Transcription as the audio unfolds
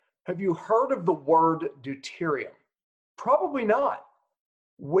Have you heard of the word deuterium? Probably not.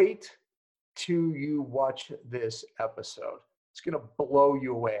 Wait till you watch this episode. It's going to blow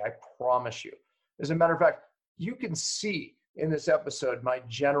you away, I promise you. As a matter of fact, you can see in this episode my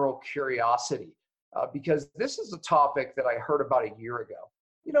general curiosity because this is a topic that I heard about a year ago.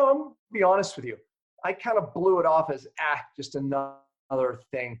 I'm going to be honest with you. I kind of blew it off as, just another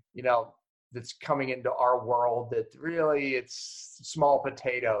thing, that's coming into our world that really it's small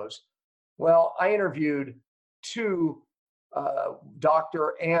potatoes. Well, I interviewed two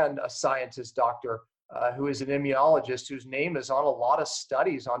doctor and a scientist doctor who is an immunologist whose name is on a lot of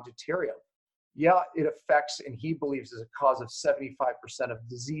studies on deuterium. Yeah, it affects, and he believes is a cause of 75% of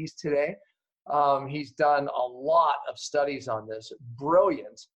disease today. He's done a lot of studies on this.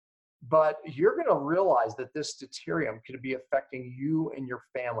 Brilliant. But you're going to realize that this deuterium could be affecting you and your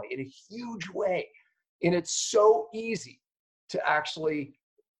family in a huge way. And it's so easy to actually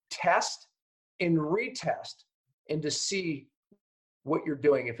test and retest and to see what you're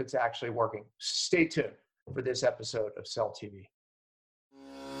doing if it's actually working. Stay tuned for this episode of Cell TV.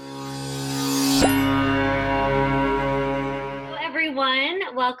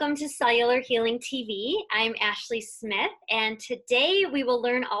 Everyone, welcome to Cellular Healing TV. I'm Ashley Smith, and today we will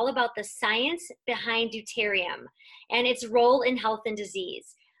learn all about the science behind deuterium and its role in health and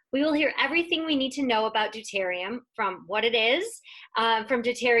disease. We will hear everything we need to know about deuterium, from what it is, from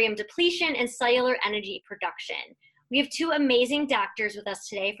deuterium depletion and cellular energy production. We have two amazing doctors with us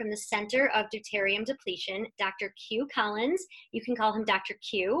today from the Center of Deuterium Depletion, Dr. Q Collins, you can call him Dr.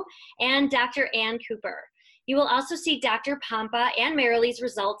 Q, and Dr. Ann Cooper. You will also see Dr. Pompa and Marilee's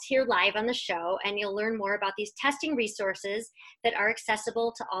results here live on the show, and you'll learn more about these testing resources that are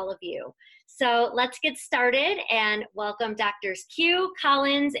accessible to all of you. So let's get started and welcome Drs. Q,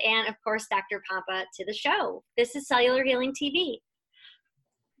 Collins, and of course, Dr. Pompa to the show. This is Cellular Healing TV.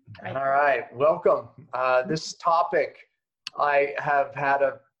 All right, welcome. This topic I have had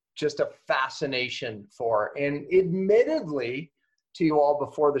just a fascination for, and admittedly, to you all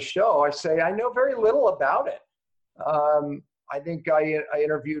before the show, I say I know very little about it. I think I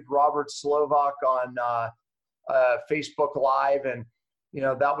interviewed Robert Slovak on Facebook Live, and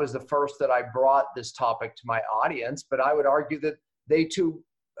that was the first that I brought this topic to my audience. But I would argue that they too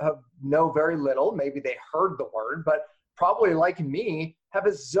know very little. Maybe they heard the word, but probably like me have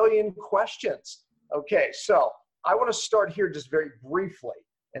a zillion questions. Okay, so I want to start here just very briefly.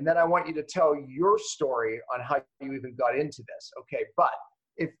 And then I want you to tell your story on how you even got into this. Okay, but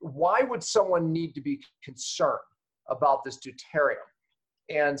why would someone need to be concerned about this deuterium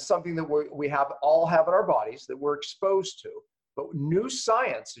and something that we all have in our bodies that we're exposed to? But new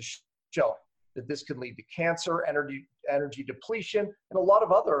science is showing that this can lead to cancer, energy depletion, and a lot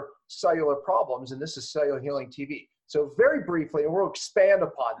of other cellular problems. And this is Cellular Healing TV. So very briefly, and we'll expand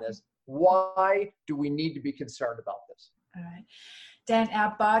upon this, why do we need to be concerned about this? All right. Dan,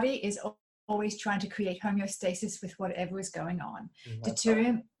 our body is always trying to create homeostasis with whatever is going on.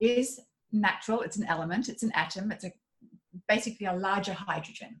 Deuterium is natural. It's an element. It's an atom. It's basically a larger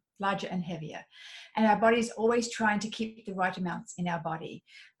hydrogen, larger and heavier. And our body is always trying to keep the right amounts in our body.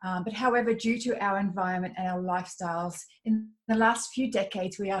 But however, due to our environment and our lifestyles, in the last few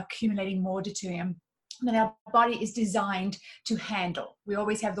decades, we are accumulating more deuterium than our body is designed to handle. We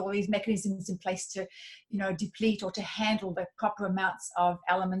always have all these mechanisms in place to, deplete or to handle the proper amounts of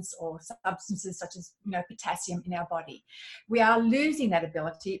elements or substances such as, potassium in our body. We are losing that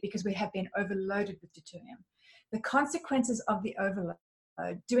ability because we have been overloaded with deuterium. The consequences of the overload,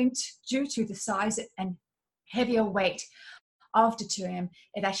 due to the size and heavier weight of deuterium,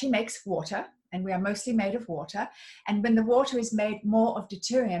 it actually makes water, and we are mostly made of water. And when the water is made more of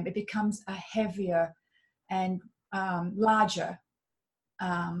deuterium, it becomes a heavier and larger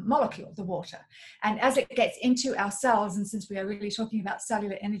molecule, the water. And as it gets into our cells, and since we are really talking about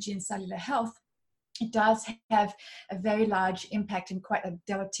cellular energy and cellular health, it does have a very large impact and quite a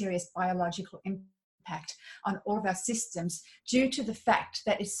deleterious biological impact on all of our systems, due to the fact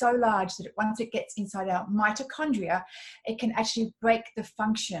that it's so large that once it gets inside our mitochondria, it can actually break the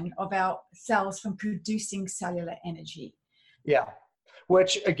function of our cells from producing cellular energy. Yeah.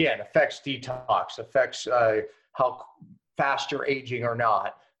 Which again affects detox, affects how fast you're aging or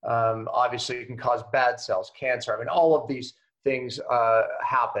not. Obviously, it can cause bad cells, cancer. I mean, all of these things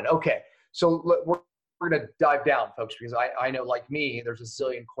happen. Okay, so we're going to dive down, folks, because I know, like me, there's a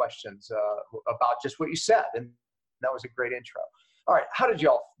zillion questions about just what you said, and that was a great intro. All right, how did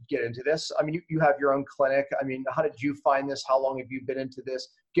y'all get into this? I mean, you have your own clinic. I mean, how did you find this? How long have you been into this?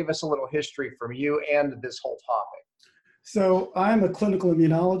 Give us a little history from you and this whole topic. So I'm a clinical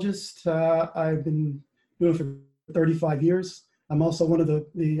immunologist. I've been doing it for 35 years. I'm also one of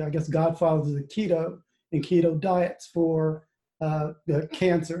the I guess, godfathers of the keto and keto diets for the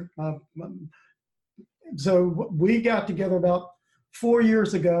cancer. So we got together about 4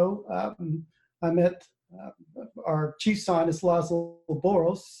 years ago. I met our chief scientist, Laszlo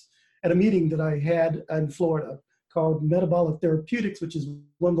Boros, at a meeting that I had in Florida called Metabolic Therapeutics, which is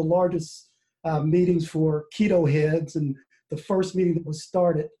one of the largest meetings for keto heads, and the first meeting that was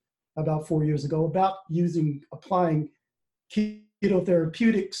started about 4 years ago about applying keto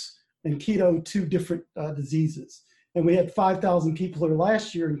therapeutics and keto to different diseases. And we had 5,000 people here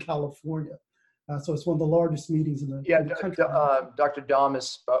last year in California. So it's one of the largest meetings in the country. Dr. Dom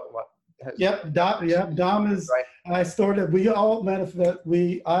is Dom is. Right. I started.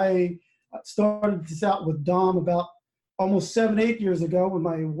 I started this out with Dom about almost 7-8 years ago when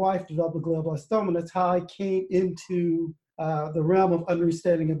my wife developed a glioblastoma. That's how I came into the realm of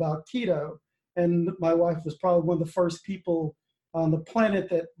understanding about keto. And my wife was probably one of the first people on the planet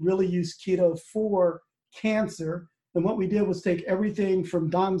that really used keto for cancer. And what we did was take everything from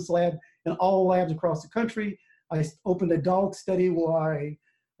Dom's lab and all labs across the country. I opened a dog study where I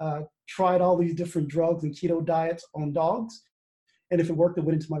tried all these different drugs and keto diets on dogs. And if it worked, it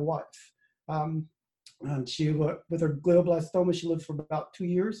went into my wife. And she, with her glioblastoma, she lived for about 2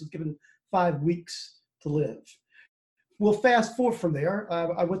 years, was given 5 weeks to live. We'll fast forward from there.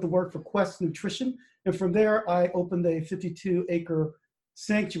 I went to work for Quest Nutrition. And from there, I opened a 52-acre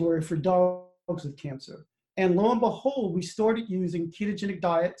sanctuary for dogs with cancer. And lo and behold, we started using ketogenic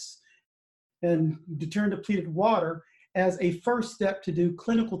diets and deuterium depleted water as a first step to do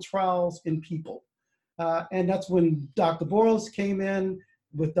clinical trials in people. And that's when Dr. Boros came in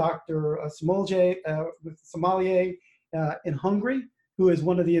with Dr. Sommelier in Hungary, who is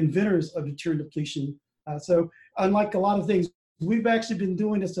one of the inventors of deuterium depletion. So unlike a lot of things, we've actually been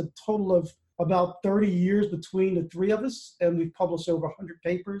doing this a total of about 30 years between the three of us, and we've published over 100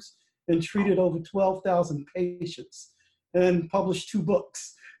 papers and treated over 12,000 patients and published 2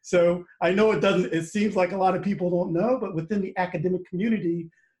 books. So I know it seems like a lot of people don't know, but within the academic community,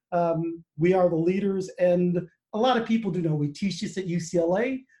 we are the leaders, and a lot of people do know. We teach this at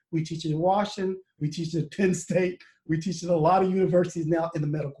UCLA, we teach it in Washington, we teach it at Penn State, we teach it at a lot of universities now in the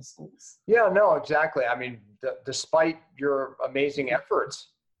medical schools. Yeah, no, exactly. I mean, despite your amazing efforts,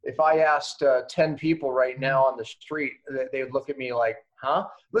 if I asked 10 people right now on the street, they would look at me like, huh?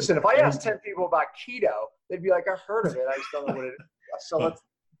 Listen, if I asked 10 people about keto, they'd be like, I heard of it, I just don't know what it is. So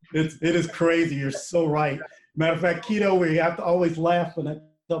it is crazy. You're so right. Matter of fact, keto, we have to always laugh when I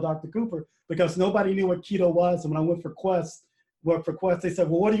tell Dr. Cooper, because nobody knew what keto was. And when I worked for Quest, they said,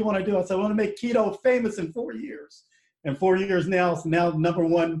 well, what do you want to do? I said, I want to make keto famous in 4 years. And 4 years now, it's now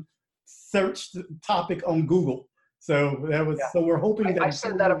 #1 search topic on Google. So so we're hoping that. I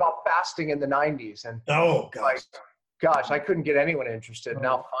said that about fasting in the 90s. And oh, gosh. I couldn't get anyone interested.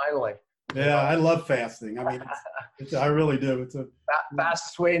 Now, finally. Yeah, I love fasting. I mean, I really do. It's a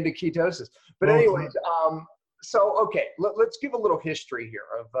fastest way into ketosis. But anyways, so, okay, let's give a little history here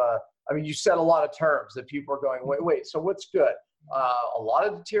of, I mean, you said a lot of terms that people are going, wait, so what's good? A lot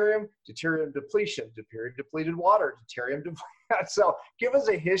of deuterium depletion, deuterium depleted water, deuterium depletion. So give us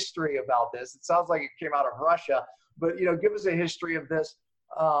a history about this. It sounds like it came out of Russia, but, give us a history of this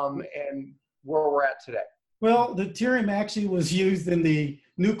and where we're at today. Well, deuterium actually was used in the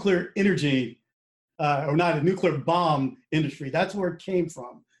nuclear energy, or not a nuclear bomb industry. That's where it came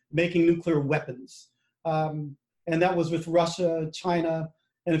from, making nuclear weapons. And that was with Russia, China.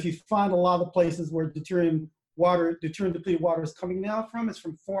 And if you find a lot of places where deuterium depleted water is coming now from, it's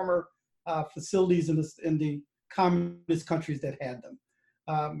from former facilities in the communist countries that had them.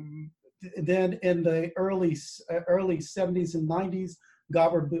 Then in the early 70s and 90s,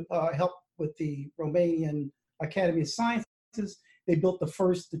 Gabor helped with the Romanian Academy of Sciences. They built the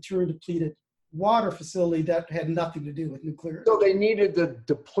first deuterium depleted water facility that had nothing to do with nuclear. So they needed to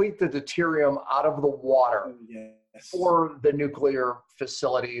deplete the deuterium out of the water for the nuclear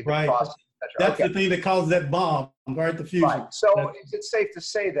facility, the process, etc. That's the thing that causes that bomb, right? The fusion. Right. So is it safe to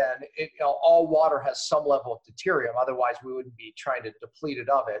say then, all water has some level of deuterium, otherwise we wouldn't be trying to deplete it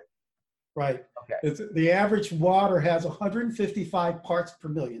of it. Right. Okay. The average water has 155 parts per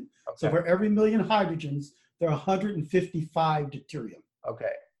million. Okay. So for every million hydrogens, there are 155 deuterium.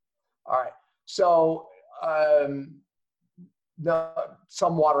 Okay. All right. So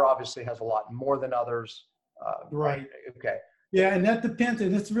some water obviously has a lot more than others. Right. Okay. Yeah, and that depends.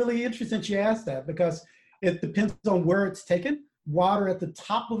 And it's really interesting that you asked that, because it depends on where it's taken. Water at the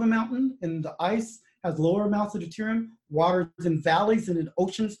top of a mountain and the ice has lower amounts of deuterium. Waters in valleys and in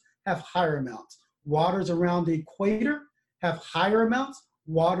oceans have higher amounts. Waters around the equator have higher amounts.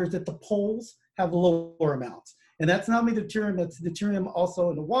 Waters at the poles have lower amounts. And that's not only deuterium, that's deuterium also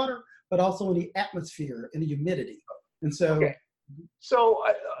in the water, but also in the atmosphere, in the humidity. And so, okay. So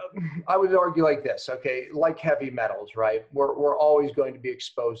I would argue like this, okay, like heavy metals, right? We're always going to be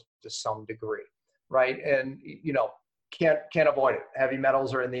exposed to some degree, right? And, you know, can't avoid it. Heavy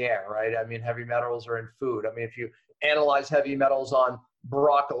metals are in the air, right? I mean, heavy metals are in food. I mean, if you analyze heavy metals on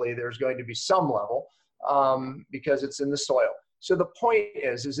broccoli, there's going to be some level because it's in the soil. So the point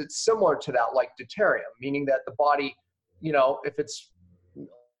is it's similar to that, like deuterium, meaning that the body, you know, if it's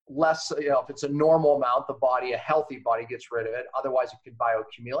less, you know, if it's a normal amount, the body, a healthy body gets rid of it. Otherwise it could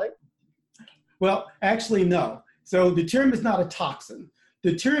bioaccumulate. Well, actually, no. So deuterium is not a toxin.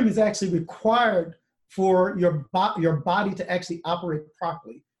 Deuterium is actually required for your body to actually operate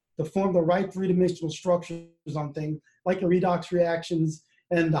properly, to form the right three-dimensional structures on things like the redox reactions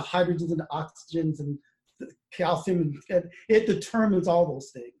and the hydrogens and the oxygens and the calcium. And it determines all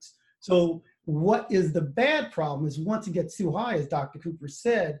those things. So what is the bad problem is once it gets too high, as Dr. Cooper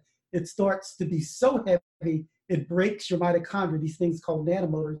said, it starts to be so heavy, it breaks your mitochondria, these things called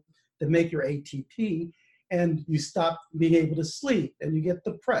nanomotors that make your ATP, and you stop being able to sleep and you get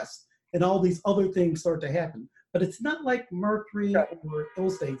depressed and all these other things start to happen. But it's not like mercury or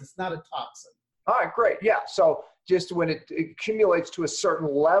those things. It's not a toxin. All right, great. Yeah. So just when it accumulates to a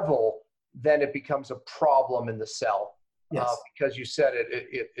certain level, then it becomes a problem in the cell. Yes. Because you said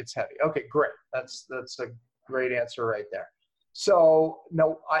it's heavy. Okay, great. That's a great answer right there. So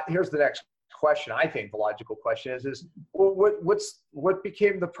no, here's the next question. I think the logical question is well, what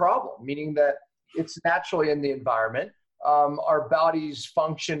became the problem? Meaning that it's naturally in the environment. Our bodies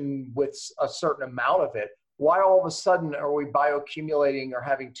function with a certain amount of it. Why all of a sudden are we bioaccumulating or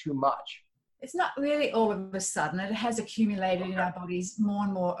having too much? It's not really all of a sudden. It has accumulated in our bodies more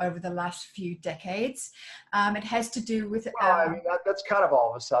and more over the last few decades. It has to do with... Well, I mean, that's kind of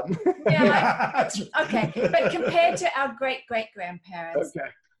all of a sudden. Yeah, okay. But compared to our great-great-grandparents, okay,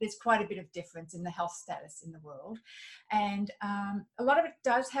 there's quite a bit of difference in the health status in the world. And a lot of it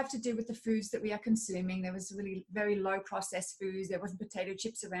does have to do with the foods that we are consuming. There was really very low processed foods. There wasn't potato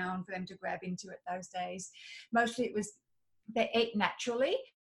chips around for them to grab into at those days. Mostly it was, they ate naturally.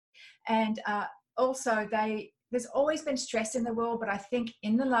 And also there's always been stress in the world, but I think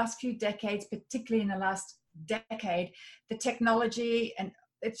in the last few decades, particularly in the last decade, the technology and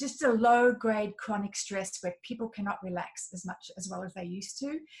it's just a low grade chronic stress where people cannot relax as well as they used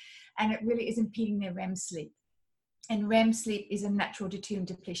to. And it really is impeding their REM sleep. And REM sleep is a natural deuterium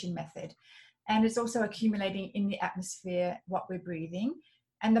depletion method. And it's also accumulating in the atmosphere, what we're breathing.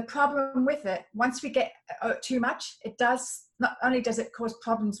 And the problem with it, once we get too much, it does, not only does it cause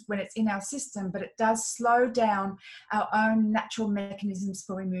problems when it's in our system, but it does slow down our own natural mechanisms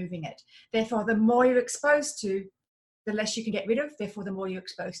for removing it. Therefore, the more you're exposed to, the less you can get rid of, therefore the more you're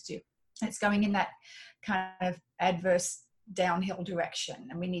exposed to. And it's going in that kind of adverse downhill direction,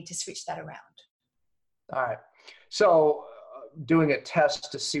 and we need to switch that around. All right. So doing a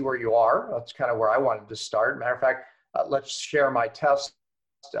test to see where you are, that's kind of where I wanted to start. Matter of fact, let's share my test.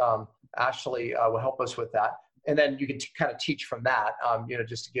 Ashley will help us with that. And then you can kind of teach from that,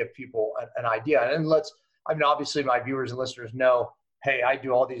 just to give people an idea. And obviously my viewers and listeners know, hey, I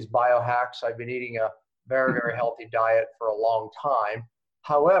do all these biohacks. I've been eating a very, very healthy diet for a long time.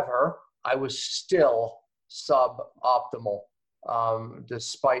 However, I was still suboptimal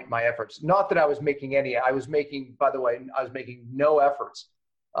despite my efforts. Not that I was making no efforts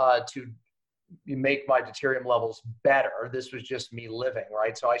to make my deuterium levels better. This was just me living,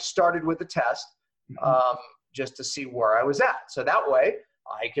 right? So I started with the test just to see where I was at. So that way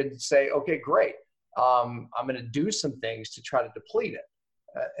I can say, okay, great. I'm going to do some things to try to deplete it.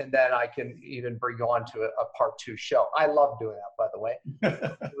 And then I can even bring you on to a part 2 show. I love doing that, by the way,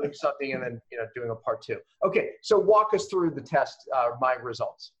 doing something and then, doing a part 2. Okay. So walk us through the test, my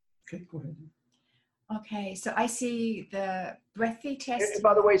results. Okay, go ahead. Okay, so I see the breathy test. And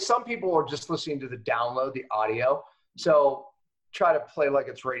by the way, some people are just listening to the download, the audio. So try to play like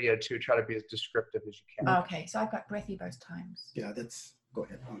it's radio too. Try to be as descriptive as you can. Okay, so I've got breathy both times. Yeah, go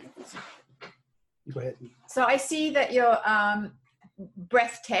ahead. Go ahead. So I see that your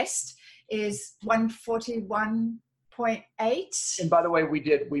breath test is 141.8. And by the way,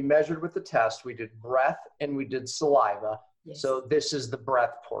 we measured with the test. We did breath and we did saliva. Yes. So this is the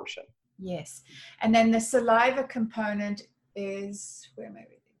breath portion. Yes. And then the saliva component is, where am I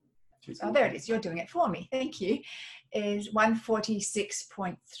reading? Oh, there it is. You're doing it for me. Thank you. Is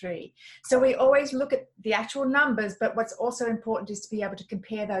 146.3. So we always look at the actual numbers, but what's also important is to be able to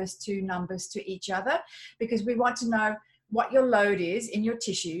compare those two numbers to each other, because we want to know what your load is in your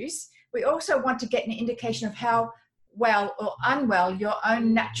tissues. We also want to get an indication of how well or unwell, your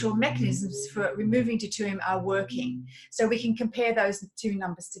own natural mechanisms for removing deuterium are working. So we can compare those two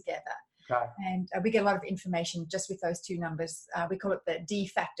numbers together. Okay. And we get a lot of information just with those two numbers. We call it the D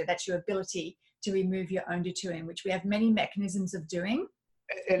factor. That's your ability to remove your own deuterium, which we have many mechanisms of doing.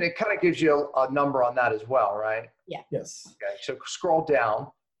 And it kind of gives you a number on that as well, right? Yeah. Yes. Okay, so scroll down,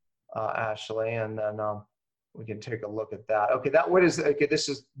 Ashley, and then we can take a look at that. Okay, this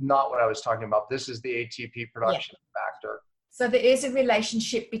is not what I was talking about. This is the ATP production factor. So there is a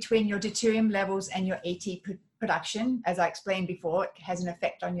relationship between your deuterium levels and your ATP production. As I explained before, it has an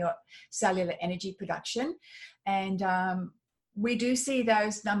effect on your cellular energy production. And we do see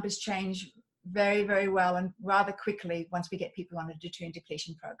those numbers change very, very well and rather quickly once we get people on a deuterium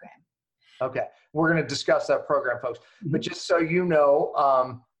depletion program. Okay, we're going to discuss that program, folks. But just so you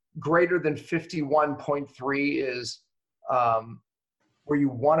know, greater than 51.3 is where you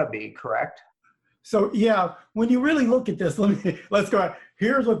want to be, correct? So yeah, when you really look at this, let's go.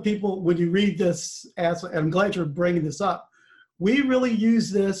 Here's what people, when you read this, and I'm glad you're bringing this up. We really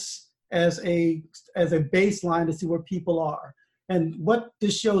use this as a baseline to see where people are. And what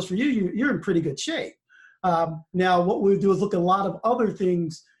this shows for you, you're in pretty good shape. Now, what we do is look at a lot of other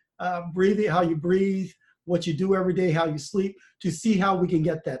things, breathing, how you breathe, what you do every day, how you sleep, to see how we can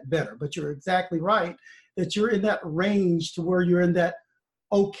get that better. But you're exactly right that you're in that range to where you're in that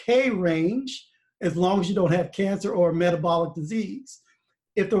okay range, as long as you don't have cancer or metabolic disease.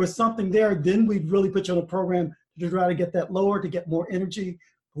 If there was something there, then we'd really put you on a program to try to get that lower, to get more energy,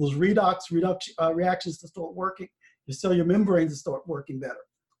 those reactions to start working, your cellular membranes to start working better.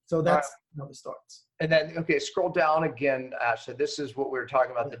 So that's how it starts. And then, okay, scroll down again, Ashley. This is what we were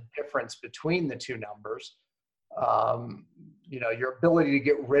talking about, the difference between the two numbers. You know, your ability to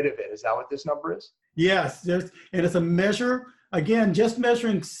get rid of it. Is that what this number is? Yes, and it's a measure. Again, just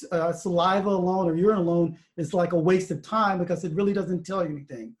measuring saliva alone or urine alone is like a waste of time because it really doesn't tell you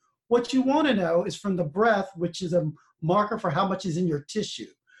anything. What you want to know is from the breath, which is a marker for how much is in your tissue,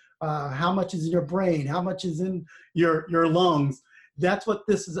 how much is in your brain, how much is in your lungs. That's what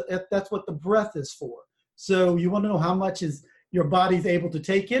this is. That's what the breath is for. So you want to know how much is your body's able to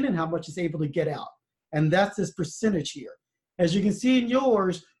take in and how much is able to get out. And that's this percentage here. As you can see in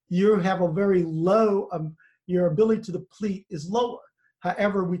yours, you have a very low, your ability to deplete is lower.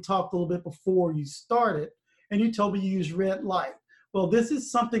 However, we talked a little bit before you started, and you told me you use red light. Well, this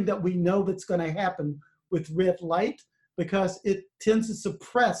is something that we know that's going to happen with red light because it tends to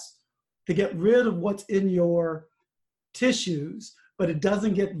suppress, to get rid of what's in your tissues, but it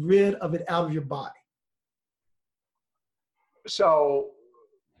doesn't get rid of it out of your body. So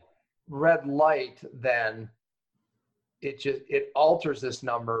red light, then, it alters this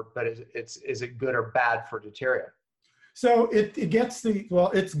number, but is it good or bad for deuterium? So it gets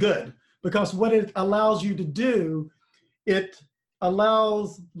it's good because what it allows you to do, it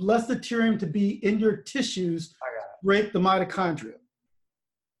allows less deuterium to be in your tissues, break the mitochondria,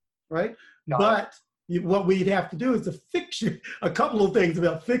 right? But what we'd have to do is to fix a couple of things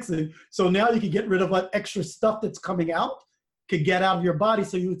about fixing. So now you can get rid of what extra stuff that's coming out, could get out of your body,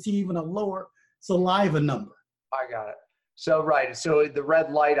 so you would see even a lower saliva number. I got it. So, right. So the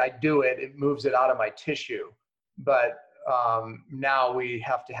red light, I do it, it moves it out of my tissue. But now we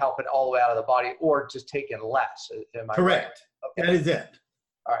have to help it all the way out of the body or just take in less. Am I correct? Right? Okay. That is it.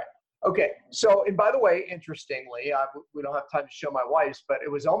 All right. Okay. So, and by the way, interestingly, we don't have time to show my wife's, but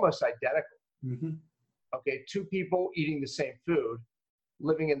it was almost identical. Mm-hmm. Okay. Two people eating the same food,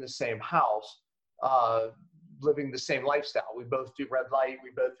 living in the same house, living the same lifestyle. We both do red light.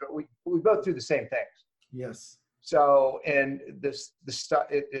 We both do the same things. Yes. So, and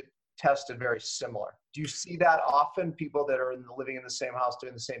it tested very similar. Do you see that often? People that are living in the same house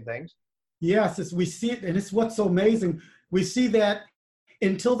doing the same things? Yes, we see it, and it's what's so amazing. We see that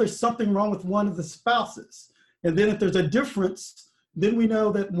until there's something wrong with one of the spouses, and then if there's a difference, then we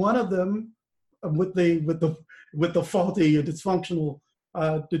know that one of them, with the faulty or dysfunctional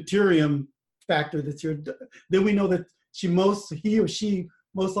deuterium factor then we know that he or she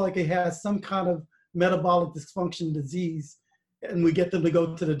most likely has some kind of metabolic dysfunction disease, and we get them to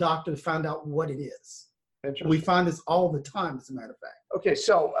go to the doctor to find out what it is. We find this all the time, as a matter of fact. Okay,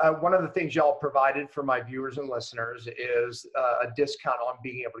 so one of the things y'all provided for my viewers and listeners is a discount on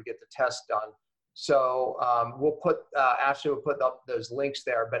being able to get the test done. So we'll put, Ashley will put up those links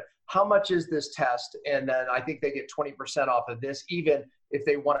there, but how much is this test? And then I think they get 20% off of this, even if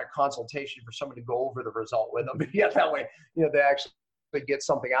they want a consultation for someone to go over the result with them. Yeah, that way, they actually get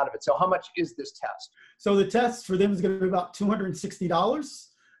something out of it. So how much is this test? So the test for them is going to be about $260.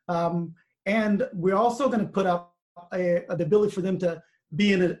 And we're also going to put up the ability for them to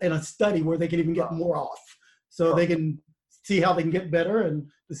be in a study where they can even get more off. so they can see how they can get better and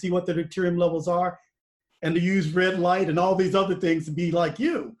to see what their deuterium levels are, and to use red light and all these other things to be like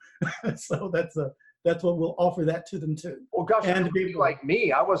you. So that's what we'll offer that to them too. Well, gosh, and to be like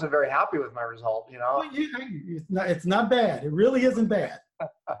me, I wasn't very happy with my result, you know. Well, it's not bad. It really isn't bad.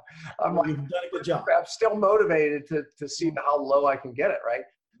 I'm like, you've done a good job. I'm still motivated to see how low I can get it, right?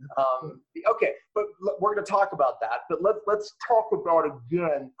 Okay, but we're going to talk about that. But let's talk about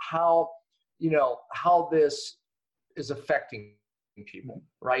again how, you know, how this is affecting people,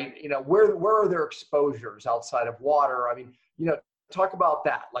 right? You know, where are their exposures outside of water? I mean, you know, talk about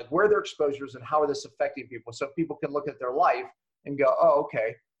that. Like, where are their exposures and how are this affecting people? So people can look at their life and go, oh,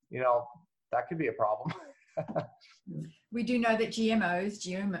 okay, you know, that could be a problem. We do know that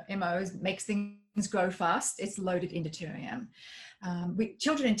GMOs makes things grow fast. It's loaded in deuterium.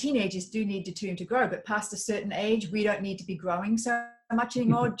 Children and teenagers do need deuterium to grow, but past a certain age, we don't need to be growing so much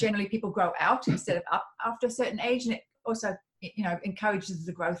anymore. Generally, people grow out instead of up after a certain age, and it also, you know, encourages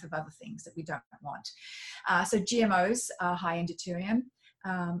the growth of other things that we don't want. So GMOs are high in deuterium.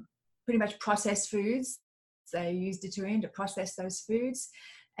 Pretty much processed foods, they use deuterium to process those foods,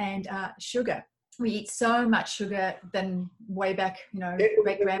 and sugar. We eat so much sugar than way back, you know,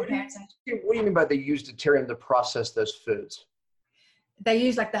 great-grandparents. What do you mean by they use deuterium to process those foods? They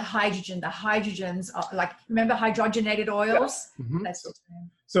use like the hydrogens are like, remember hydrogenated oils? Yeah. Mm-hmm. That's deuterium.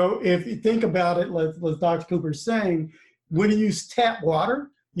 So if you think about it, like Dr. Cooper is saying, when you use tap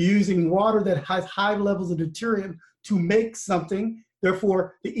water, you're using water that has high levels of deuterium to make something.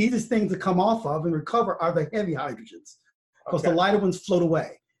 Therefore, the easiest things to come off of and recover are the heavy hydrogens, because the lighter ones float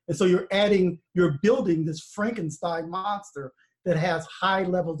away. And so you're building this Frankenstein monster that has high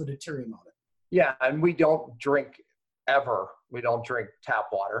levels of deuterium on it. Yeah, and we don't drink ever. We don't drink tap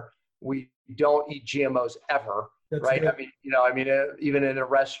water. We don't eat GMOs ever. That's right. Good. I mean, you know, even in a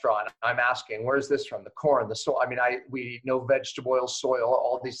restaurant, I'm asking, where's this from? The corn, the soil. I mean, we eat no vegetable oil, soil,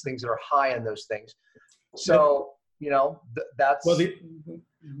 all these things that are high in those things. So, you know, that's. Well,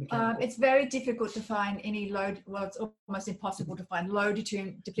 it's very difficult to find any it's almost impossible to find low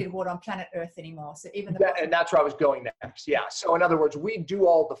deuterium depleted water on planet Earth anymore. So even and that's where I was going next. Yeah. So in other words, we do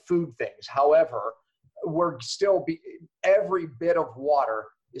all the food things. However, we're still every bit of water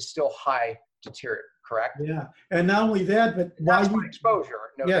is still high deuterium. Correct? Yeah. And not only that, but that's my exposure.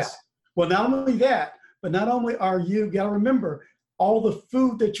 No doubt. Well, not only that, but not only are you got to remember all the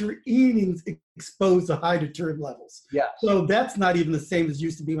food that you're eating is exposed to high deuterium levels. Yes. So that's not even the same as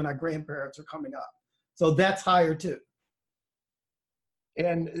used to be when our grandparents were coming up. So that's higher too.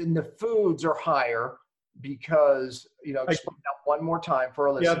 And the foods are higher because, you know, explain that one more time for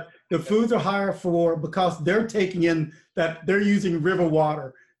our listeners. Yeah, the foods are higher because they're taking in that they're using river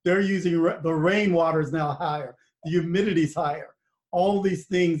water. They're using the rainwater is now higher. The humidity is higher. All these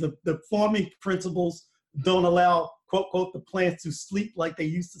things, the farming principles don't allow, quote, quote, the plants to sleep like they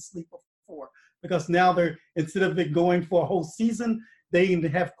used to sleep before. Because now instead of it going for a whole season, they can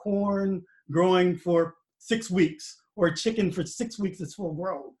have corn growing for 6 weeks or chicken for 6 weeks that's full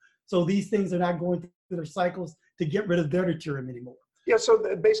grown. So these things are not going through their cycles to get rid of their deuterium anymore. Yeah,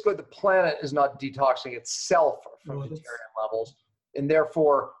 so basically the planet is not detoxing itself from deuterium levels, and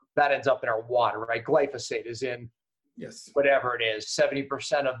therefore that ends up in our water, right? Glyphosate is in whatever it is,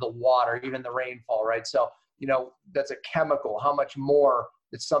 70% of the water, even the rainfall, right? So, you know, that's a chemical. How much more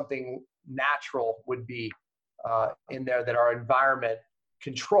that something natural would be in there that our environment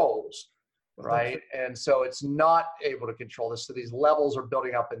controls, right? And so it's not able to control this. So these levels are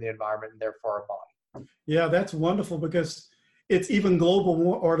building up in the environment and therefore our body. Yeah, that's wonderful, because it's even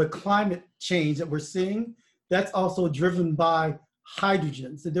global, or the climate change that we're seeing, that's also driven by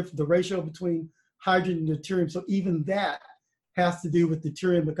hydrogens, the ratio between hydrogen and deuterium. So even that has to do with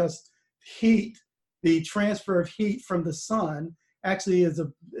deuterium, because heat, the transfer of heat from the sun actually is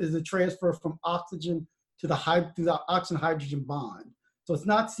a transfer from oxygen to the oxygen-hydrogen bond. So it's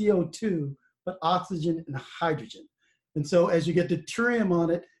not CO2, but oxygen and hydrogen. And so as you get deuterium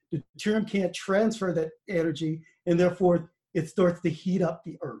on it, the deuterium can't transfer that energy, and therefore it starts to heat up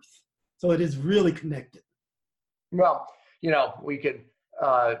the earth. So it is really connected. Well, you know, we could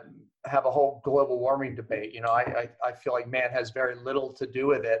have a whole global warming debate. You know, I feel like man has very little to do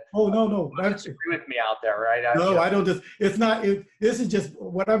with it. Oh, no. That's agree with me out there, right? I don't this is just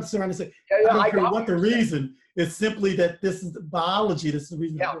what I'm trying to say. Yeah, I don't care what the reason. It's simply that this is the biology. This is the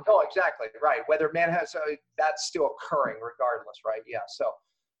reason. Yeah, no, exactly. Right. Whether man has, that's still occurring regardless, right? Yeah. So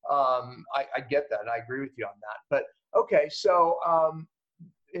I get that, and I agree with you on that. But okay, so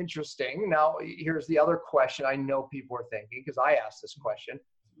interesting. Now, here's the other question I know people are thinking, because I asked this question.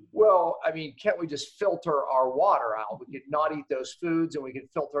 Well, I mean, can't we just filter our water out? We could not eat those foods and we could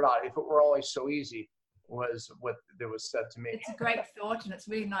filter it out if it were always so easy. was what that was said to me. It's a great thought, and it's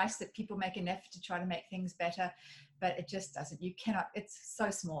really nice that people make an effort to try to make things better, but it just doesn't. You cannot, it's so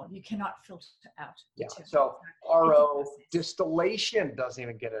small, you cannot filter out. Yeah, so RO distillation doesn't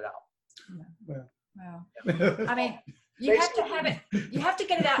even get it out. No. Wow. I mean, you have to have it, you have to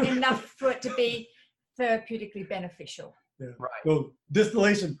get it out enough for it to be therapeutically beneficial. Yeah. Right. So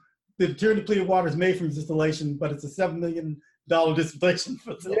distillation, the deuterium depleted water is made from distillation, but it's a $7 million distillation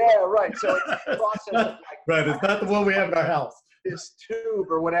facility. Yeah, right. So it's a process of like, right. It's not the one we have in our house. This tube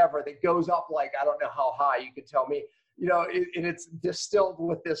or whatever that goes up like, I don't know how high, you can tell me, you know, and it's distilled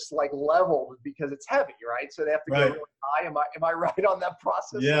with this like level because it's heavy, right? So they have to go really high. Am I right on that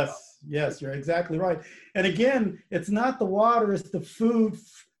process? Yes, yes, you're exactly right. And again, it's not the water, it's the food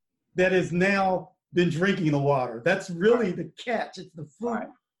that has now been drinking the water. That's really the catch. It's the food. Right.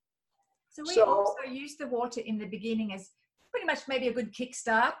 So we also use the water in the beginning as pretty much maybe a good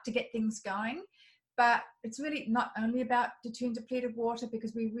kickstart to get things going. But it's really not only about deuterium depleted water,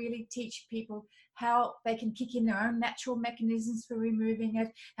 because we really teach people how they can kick in their own natural mechanisms for removing it,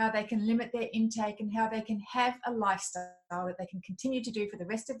 how they can limit their intake, and how they can have a lifestyle that they can continue to do for the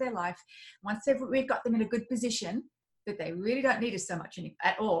rest of their life. Once we've got them in a good position, that they really don't need us so much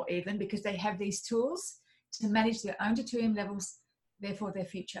at all, even because they have these tools to manage their own deuterium levels, therefore their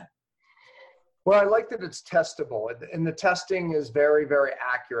future. Well, I like that it's testable, and the testing is very, very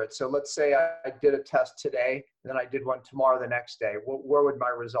accurate. So let's say I did a test today, and then I did one tomorrow the next day. Where would my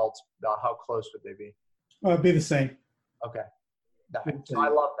results, how close would they be? It'd be the same. Okay. So I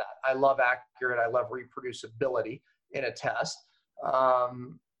love that. I love accurate. I love reproducibility in a test.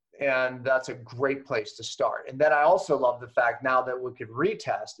 And that's a great place to start. And then I also love the fact now that we could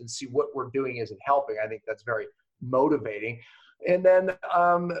retest and see what we're doing isn't helping. I think that's very motivating. And then,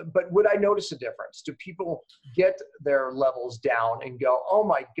 but would I notice a difference? Do people get their levels down and go, oh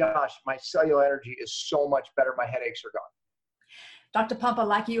my gosh, my cellular energy is so much better, my headaches are gone? Dr. Pompa,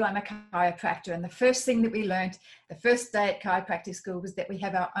 like you, I'm a chiropractor. And the first thing that we learned the first day at chiropractic school was that we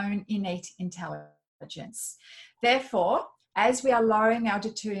have our own innate intelligence. Therefore, as we are lowering our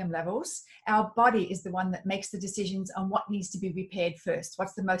deuterium levels, our body is the one that makes the decisions on what needs to be repaired first.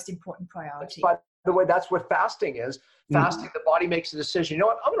 What's the most important priority? By the way, that's what fasting is. Fasting, the body makes a decision. You know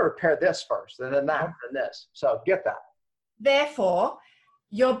what? I'm going to repair this first, and then that, and then this. So get that. Therefore,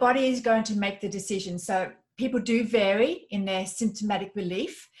 your body is going to make the decision. So people do vary in their symptomatic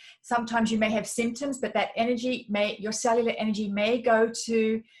relief. Sometimes you may have symptoms, but that energy your cellular energy may go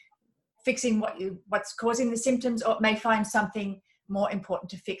to fixing what's causing the symptoms, or it may find something more important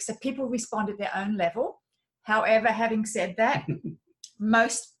to fix. So people respond at their own level. However, having said that,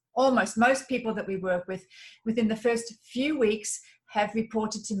 almost most people that we work with within the first few weeks have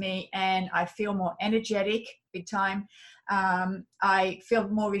reported to me, and I feel more energetic, big time. I feel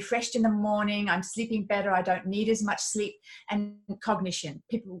more refreshed in the morning. I'm sleeping better. I don't need as much sleep. And cognition,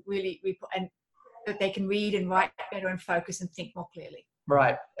 people really report, and that they can read and write better and focus and think more clearly.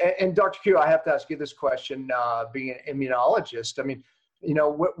 Right. And Dr. Q, I have to ask you this question, being an immunologist. I mean, you know,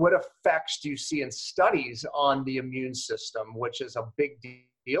 what effects do you see in studies on the immune system, which is a big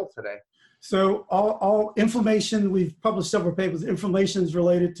deal today? So all inflammation, we've published several papers, inflammation is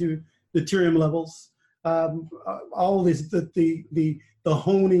related to deuterium levels. All these, the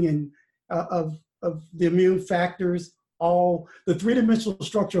honing and of the immune factors, all the three-dimensional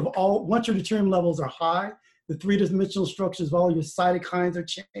structure of all, once your deuterium levels are high, the three-dimensional structures of all your cytokines are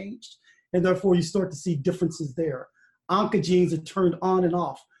changed, and therefore you start to see differences there. Oncogenes are turned on and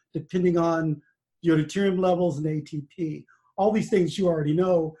off depending on your deuterium levels and ATP. All these things you already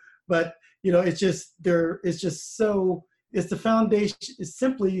know, but you know, it's the foundation. It's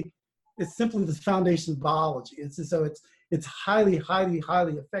simply the foundation of biology. It's highly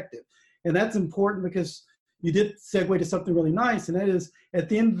effective, and that's important because you did segue to something really nice, and that is, at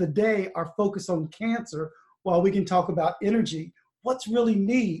the end of the day, our focus on cancer. While we can talk about energy, what's really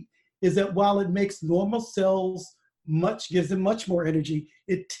neat is that while it makes normal cells gives them much more energy,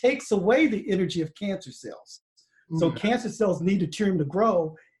 it takes away the energy of cancer cells. So cancer cells need deuterium to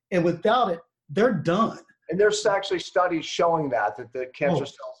grow, and without it, they're done. And there's actually studies showing that the cancer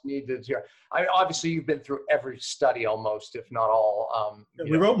cells need deuterium. Obviously, you've been through every study almost, if not all.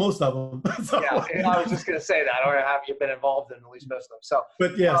 We wrote most of them. So. Yeah, and I was just going to say that. Or have you been involved in at least most of them? So,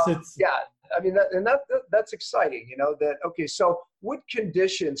 but yes, I mean, that's exciting. You know that. Okay, so what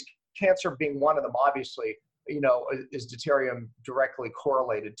conditions, cancer being one of them, obviously, you know, is deuterium directly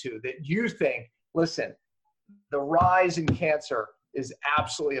correlated to, that you think, listen, the rise in cancer is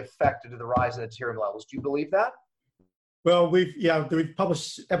absolutely affected to the rise in deuterium levels. Do you believe that? Well, we've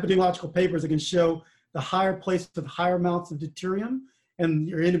published epidemiological papers that can show the higher place with higher amounts of deuterium and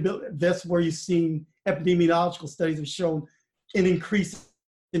your inability, that's where you've seen epidemiological studies have shown an increase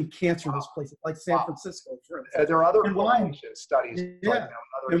in cancer in those places, like San Francisco, for instance. There are other studies yeah. like that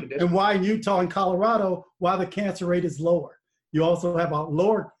with other conditions. And why in Utah and Colorado, why the cancer rate is lower. You also have a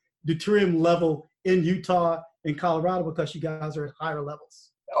lower deuterium level in Utah and Colorado because you guys are at higher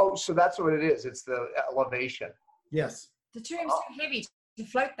levels. Oh, so that's what it is. It's the elevation. Yes. Deuterium's too heavy to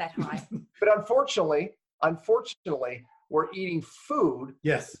float that high. But unfortunately, we're eating food.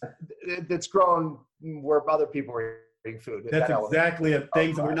 Yes. That's grown where other people are eating food. That's exactly it.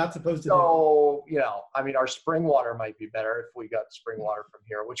 Things that we're not supposed to do. So, you know, I mean, our spring water might be better if we got spring water from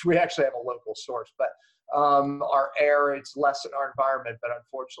here, which we actually have a local source. But our air, it's less in our environment. But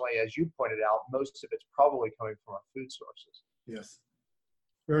unfortunately, as you pointed out, most of it's probably coming from our food sources. Yes.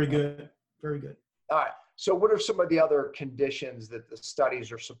 Very good. Very good. All right. So what are some of the other conditions that the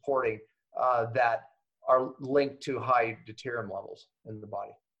studies are supporting that are linked to high deuterium levels in the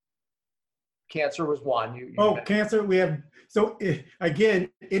body? Cancer was one. Cancer. We have, so again,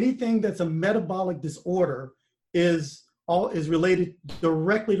 anything that's a metabolic disorder is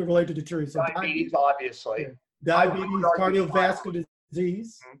directly related to deuterium. So diabetes, obviously. Diabetes, cardiovascular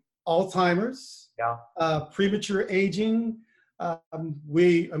disease, Alzheimer's, premature aging.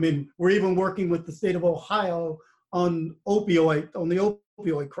 We're even working with the state of Ohio on the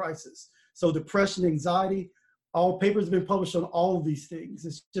opioid crisis. So depression, anxiety, all papers have been published on all of these things.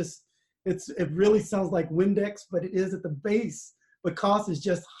 It's just, it really sounds like Windex, but it is at the base because it's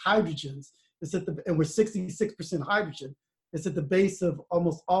just hydrogens. And we're 66% hydrogen. It's at the base of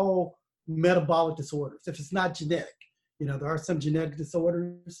almost all metabolic disorders. If it's not genetic, there are some genetic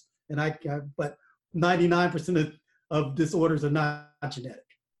disorders, but 99% of disorders are not genetic.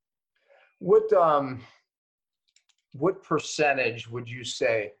 What percentage would you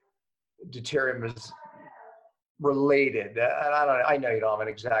say deuterium is related? And I know you don't have an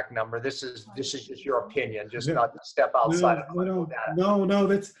exact number. This is just your opinion, just not to step outside of clinical data. No,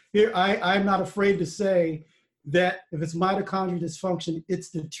 that's here. I'm not afraid to say that if it's mitochondrial dysfunction, it's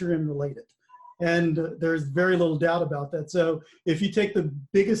deuterium related. And there's very little doubt about that. So if you take the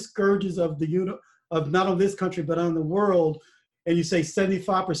biggest scourges of not only this country, but on the world, and you say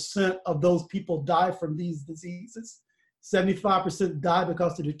 75% of those people die from these diseases, 75% die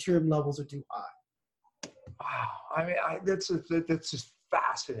because the deuterium levels are too high. Wow. I mean, that's just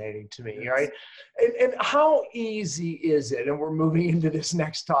fascinating to me, right? And how easy is it? And we're moving into this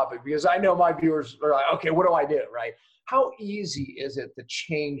next topic because I know my viewers are like, okay, what do I do, right? How easy is it to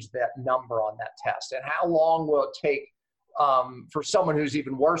change that number on that test? And how long will it take for someone who's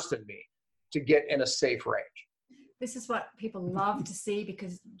even worse than me to get in a safe range? This is what people love to see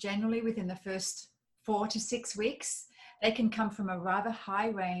because generally within the first 4 to 6 weeks, they can come from a rather high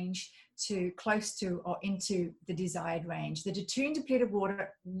range to close to or into the desired range. The deuterium depleted water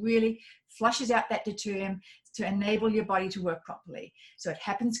really flushes out that deuterium to enable your body to work properly. So it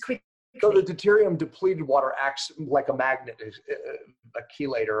happens quickly. So the deuterium depleted water acts like a magnet, a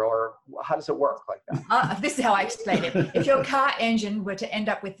chelator, or how does it work like that? This is how I explain it. If your car engine were to end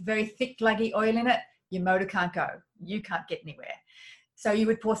up with very thick, luggy oil in it, your motor can't go. You can't get anywhere. So you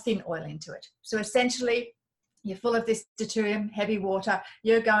would pour thin oil into it. So essentially, you're full of this deuterium, heavy water.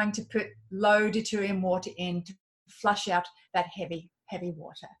 You're going to put low deuterium water in to flush out that heavy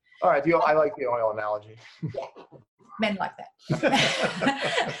water. All right, I like the oil analogy. Yeah, men like that.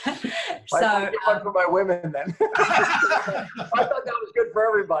 So I get one for my women then. I thought that was good for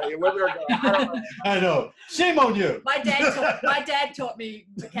everybody. Women are going, I know. Shame on you. My dad taught me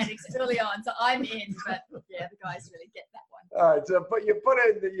mechanics early on, so I'm in. But yeah, the guys really get that one. All right, so but you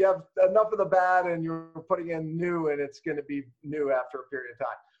have enough of the bad, and you're putting in new, and it's going to be new after a period of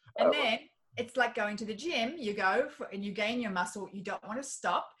time. And then it's like going to the gym. You go and you gain your muscle. You don't want to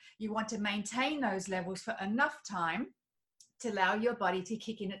stop. You want to maintain those levels for enough time to allow your body to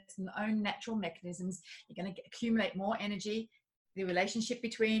kick in its own natural mechanisms. You're going to accumulate more energy. The relationship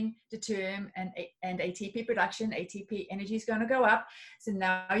between deuterium and ATP production, ATP energy is going to go up. So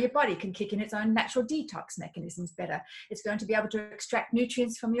now your body can kick in its own natural detox mechanisms better. It's going to be able to extract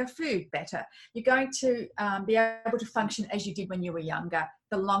nutrients from your food better. You're going to be able to function as you did when you were younger.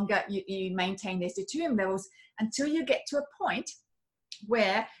 The longer you maintain these deuterium levels until you get to a point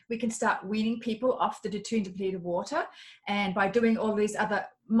where we can start weaning people off the deuterium depleted water. And by doing all these other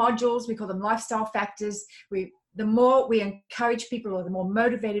modules, we call them lifestyle factors, the more we encourage people or the more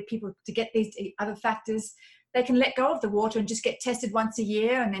motivated people to get these other factors, they can let go of the water and just get tested once a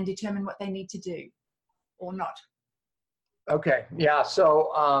year and then determine what they need to do or not. Okay. Yeah.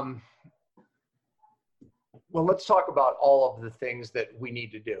 So, well, let's talk about all of the things that we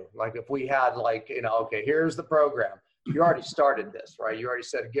need to do. Like if we had okay, here's the program. you already started this, right? You already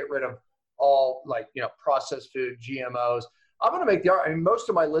said get rid of all processed food, GMOs. I'm going to make most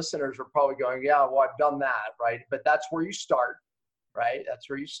of my listeners are probably going, yeah, well, I've done that, right? But that's where you start, right? That's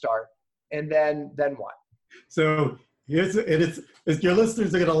where you start. And then what? So it's your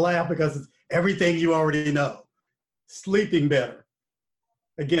listeners are going to laugh because it's everything you already know. Sleeping better.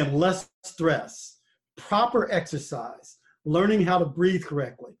 Again, less stress, proper exercise, learning how to breathe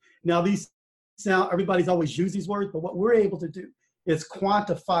correctly. Now everybody's always used these words, but what we're able to do is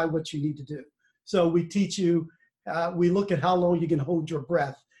quantify what you need to do. So we teach you, we look at how long you can hold your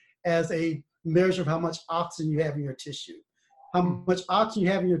breath as a measure of how much oxygen you have in your tissue. How much oxygen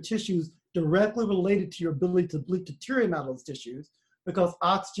you have in your tissues directly related to your ability to bleed deuterium out of those tissues, because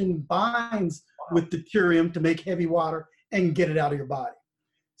oxygen binds with deuterium to make heavy water and get it out of your body.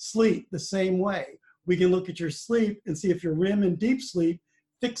 Sleep, the same way. We can look at your sleep and see if you're REM and deep sleep,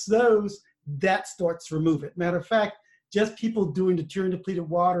 fix those, that starts to remove it. Matter of fact, just people doing deuterium depleted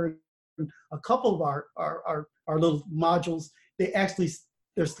water, a couple of our little modules,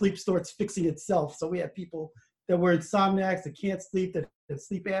 their sleep starts fixing itself. So we have people that were insomniacs, that can't sleep, that have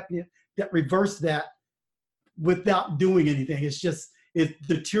sleep apnea, that reverse that without doing anything. It's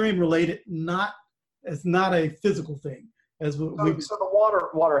deuterium related, it's not a physical thing. So the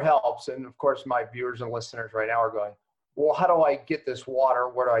water helps. And of course, my viewers and listeners right now are going, well, how do I get this water?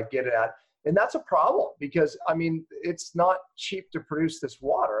 Where do I get it at? And that's a problem because, it's not cheap to produce this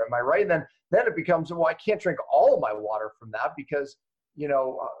water. Am I right? And then it becomes, well, I can't drink all of my water from that because, I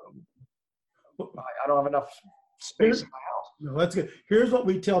don't have enough space in my house. No, that's good. Here's what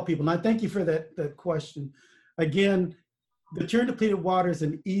we tell people. And I thank you for that question. Again, deuterium depleted water is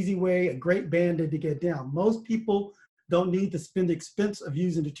an easy way, a great band-aid to get down. Most people don't need to spend the expense of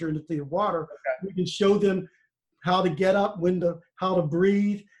using deuterium depleted water. Okay. We can show them how to get up, how to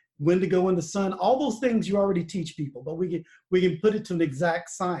breathe, when to go in the sun. All those things you already teach people, but we can put it to an exact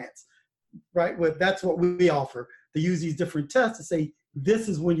science, right? That's what we offer, to use these different tests to say, this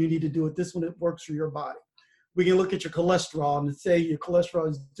is when you need to do it, this one it works for your body. We can look at your cholesterol and say your cholesterol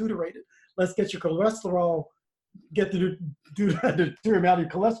is deuterated. Let's get your cholesterol, get the deuterium out of your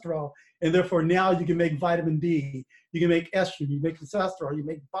cholesterol, and therefore now you can make vitamin D, you can make estrogen, you make testosterone, you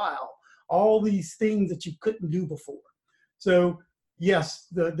make bile, all these things that you couldn't do before. So yes,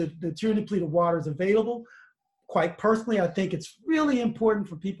 the deuterium depleted water is available. Quite personally, I think it's really important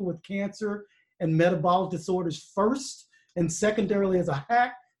for people with cancer and metabolic disorders first, and secondarily as a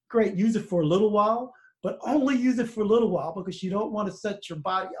hack, great, use it for a little while, but only use it for a little while because you don't want to set your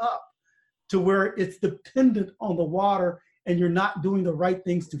body up to where it's dependent on the water and you're not doing the right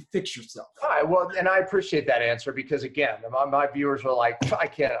things to fix yourself. All right, well, and I appreciate that answer because again, my viewers are like, I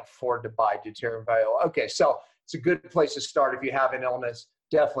can't afford to buy deuterium bio. Okay, so it's a good place to start. If you have an illness,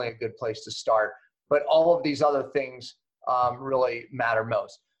 definitely a good place to start. But all of these other things really matter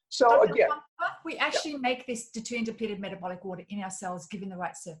most. So again, we actually make this deuterium depleted metabolic water in our cells given the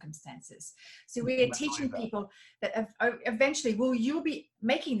right circumstances. So we are teaching people that eventually, you'll be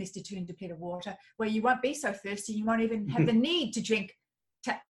making this deuterium depleted water where you won't be so thirsty. You won't even have the need to drink,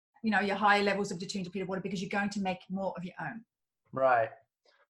 your higher levels of deuterium depleted water because you're going to make more of your own. Right.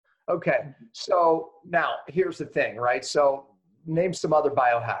 Okay. So now here's the thing, right? So name some other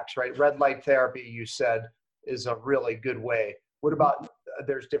biohacks, right? Red light therapy, you said, is a really good way. What about,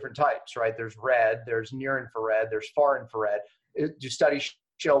 there's different types, right? There's red, there's near infrared, there's far infrared. Do studies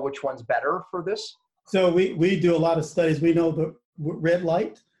show which one's better for this? So we do a lot of studies. We know the red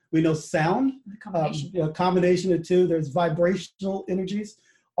light, we know sound, combination of two. There's vibrational energies.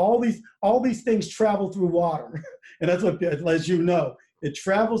 All these things travel through water. And that's what, as you know, it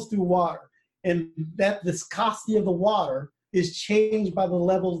travels through water. And that viscosity of the water is changed by the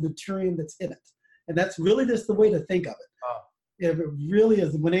level of deuterium that's in it. And that's really just the way to think of it. If it really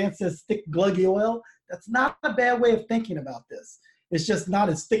is, when Ann says thick, gluggy oil, that's not a bad way of thinking about this. It's just not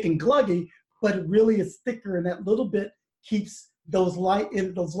as thick and gluggy, but it really is thicker, and that little bit keeps those light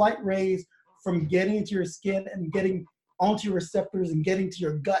rays from getting into your skin and getting onto your receptors and getting to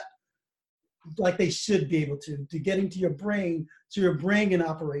your gut like they should be able to getting to your brain so your brain can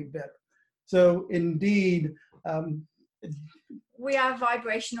operate better. So indeed, we are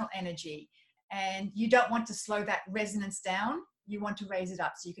vibrational energy, and you don't want to slow that resonance down. You want to raise it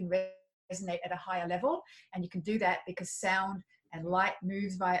up so you can resonate at a higher level, and you can do that because sound and light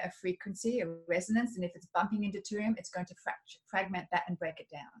moves via a frequency, a resonance, and if it's bumping into deuterium, it's going to fragment that and break it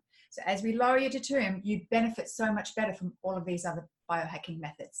down. So as we lower your deuterium, you benefit so much better from all of these other biohacking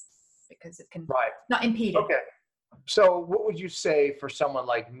methods because it can not impede it. Okay. So what would you say for someone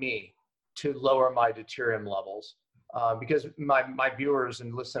like me to lower my deuterium levels? Because my viewers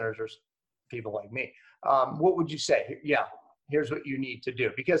and listeners are people like me. What would you say? Yeah, here's what you need to do.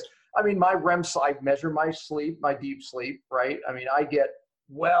 Because, I mean, my REM sleep, I measure my sleep, my deep sleep, right? I mean, I get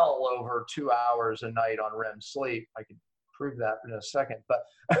well over 2 hours a night on REM sleep. I can prove that in a second, but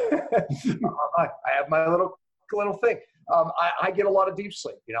I have my little thing. I get a lot of deep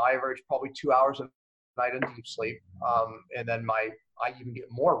sleep. You know, I average probably 2 hours a night in deep sleep. And then I even get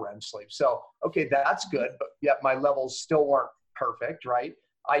more REM sleep. So, okay, that's good, but yet my levels still weren't perfect, right?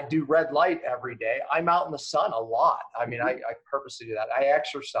 I do red light every day. I'm out in the sun a lot. I mean, I purposely do that. I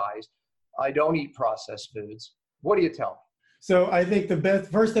exercise. I don't eat processed foods. What do you tell me? So I think the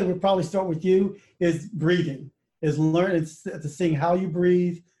first thing we'd probably start with you is breathing, is learning to seeing how you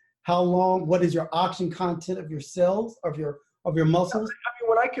breathe, how long, what is your oxygen content of your cells, of your muscles. I mean,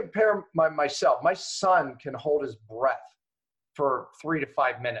 when I compare myself, my son can hold his breath for 3 to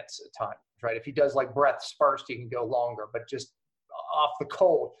 5 minutes at times, right? If he does like breaths first, he can go longer, but just off the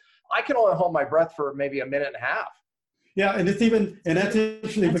cold, I can only hold my breath for maybe a minute and a half. Yeah, and that's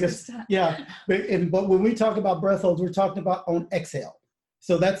interesting because, yeah, but when we talk about breath holds, we're talking about on exhale.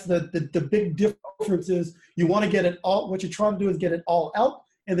 So that's the big difference is you want to get it all, what you're trying to do is get it all out,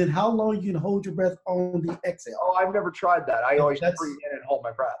 and then how long you can hold your breath on the exhale. Oh, I've never tried that. I always breathe in and hold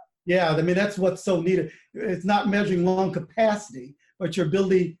my breath. Yeah, I mean, that's what's so needed. It's not measuring lung capacity, but your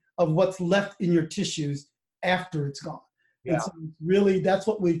ability of what's left in your tissues after it's gone. Yeah. And so really, that's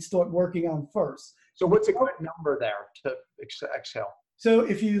what we start working on first. So what's a good number there to exhale? So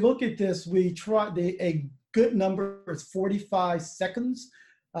if you look at this, we try a good number is 45 seconds.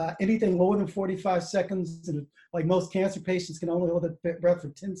 Anything lower than 45 seconds, and like most cancer patients can only hold their breath for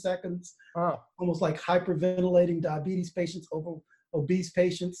 10 seconds, almost like hyperventilating diabetes patients, obese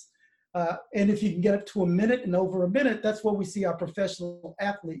patients. And if you can get up to a minute and over a minute, that's where we see our professional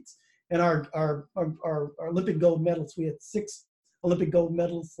athletes and our Olympic gold medalists. We had 6 Olympic gold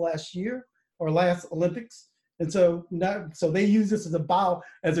medals last year, or last Olympics. And so they use this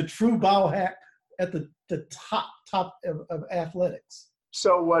as a true biohack at the top of athletics.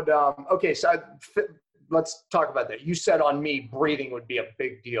 So okay, so let's talk about that. You said on me, breathing would be a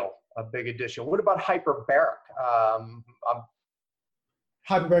big deal, a big addition. What about hyperbaric?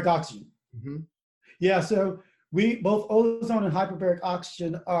 Hyperbaric oxygen. Mm-hmm. Yeah, so both ozone and hyperbaric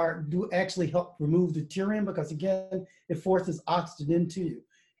oxygen do actually help remove deuterium because, again, it forces oxygen into you.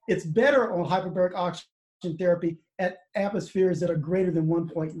 It's better on hyperbaric oxygen therapy at atmospheres that are greater than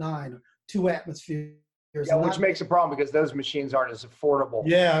 1.9 or 2 atmospheres. Yeah, which makes a problem because those machines aren't as affordable.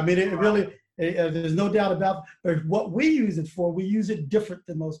 Yeah, I mean, it really, there's no doubt about it. But what we use it for, we use it different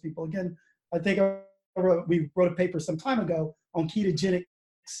than most people. Again, I think we wrote a paper some time ago on ketogenics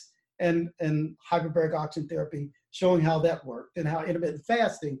and hyperbaric oxygen therapy, showing how that worked and how intermittent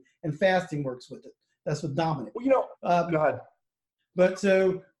fasting works with it. That's what dominates. Well, go ahead. But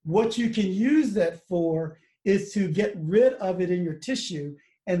so what you can use that for is to get rid of it in your tissue.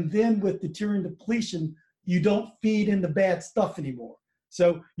 And then with deuterium depletion, you don't feed in the bad stuff anymore.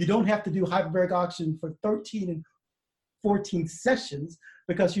 So you don't have to do hyperbaric oxygen for 13 and 14 sessions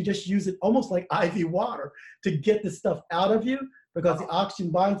because you just use it almost like IV water to get the stuff out of you because the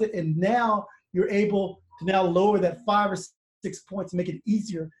oxygen binds it. And now you're able to now lower that 5 or 6 points, make it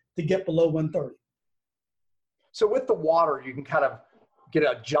easier to get below 130. So with the water, you can kind of get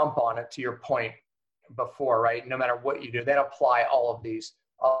a jump on it to your point before, right? No matter what you do, then apply all these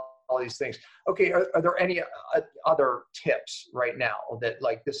things. Okay, are there any other tips right now that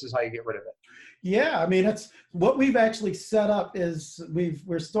like this is how you get rid of it? Yeah, I mean, that's what we've actually set up is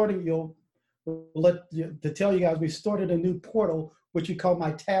we're starting, to tell you guys, we've started a new portal, which we call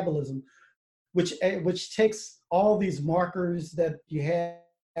Metabolism, which takes all these markers that you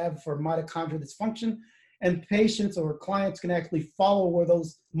have for mitochondrial dysfunction, and patients or clients can actually follow where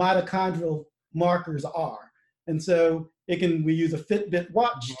those mitochondrial markers are. And so we use a Fitbit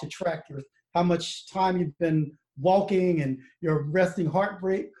watch to track how much time you've been walking and your resting heart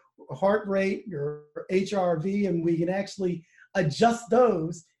rate, your HRV, and we can actually adjust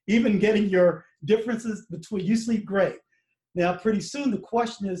those, even getting your differences between, you sleep great. Now, pretty soon the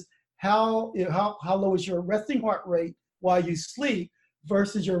question is how low is your resting heart rate while you sleep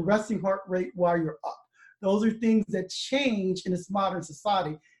versus your resting heart rate while you're up. Those are things that change in this modern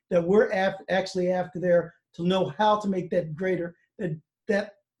society that we're actually after there to know how to make that greater,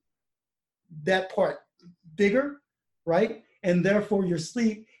 that part bigger, right? And therefore your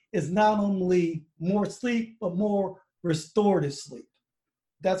sleep is not only more sleep, but more restorative sleep.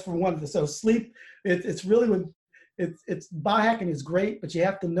 That's for one of the, so sleep, it's really, it's biohacking is great, but you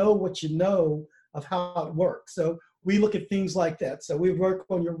have to know what you know of how it works. So we look at things like that. So we work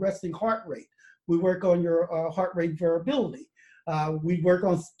on your resting heart rate. We work on your heart rate variability. We work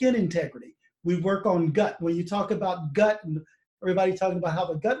on skin integrity. We work on gut. When you talk about gut and everybody talking about how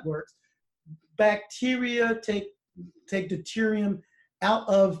the gut works, bacteria take deuterium out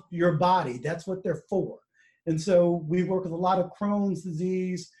of your body. That's what they're for. And so we work with a lot of Crohn's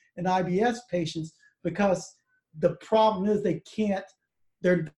disease and IBS patients because the problem is they can't,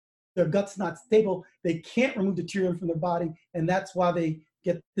 their gut's not stable. They can't remove deuterium from their body, and that's why they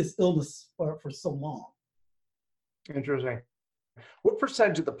get this illness for so long. Interesting. What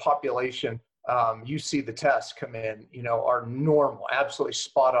percentage of the population you see the tests come in, are normal, absolutely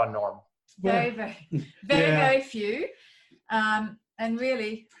spot on normal? Very few. And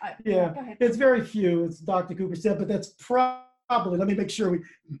really, go ahead. It's very few, as Dr. Cooper said, but that's probably, let me make sure we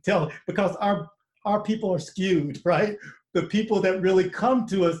tell, because our people are skewed, right? The people that really come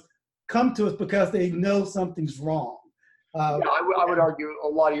to us because they know something's wrong. I would argue a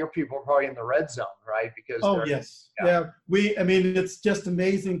lot of your people are probably in the red zone, right? Because yes. It's just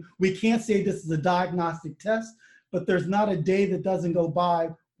amazing. We can't say this is a diagnostic test, but there's not a day that doesn't go by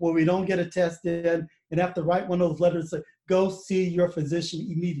where we don't get a test in and have to write one of those letters that say, go see your physician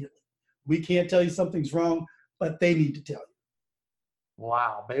immediately. We can't tell you something's wrong, but they need to tell you.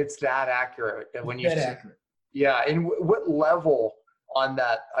 Wow, but it's that accurate. When you accurate. Yeah, and what level on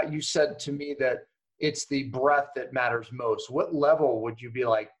that? You said to me that it's the breath that matters most. What level would you be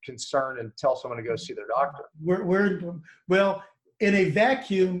concerned and tell someone to go see their doctor? Well, in a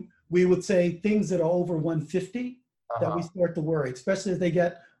vacuum, we would say things that are over 150 that we start to worry, especially as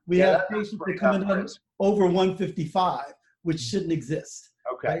we have patients that come in over 155, which shouldn't exist.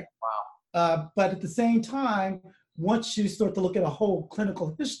 Okay, right? Wow. But at the same time, once you start to look at a whole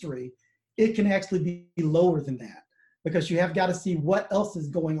clinical history, it can actually be lower than that because you have got to see what else is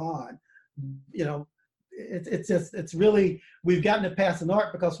going on. It's really, we've gotten it past an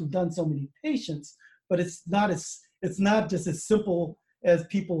art because we've done so many patients, but it's not just as simple as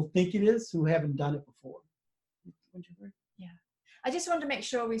people think it is who haven't done it before. Would you agree? Yeah. I just want to make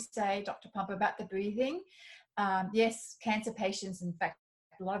sure we say, Dr. Pumper, about the breathing. Yes, cancer patients, in fact,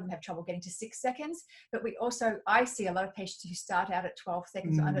 a lot of them have trouble getting to 6 seconds, but I see a lot of patients who start out at 12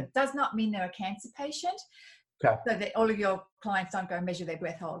 seconds. And it does not mean they're a cancer patient. Okay. So that all of your clients don't go measure their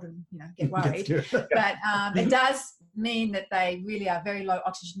breath hold and get worried. But it does mean that they really are very low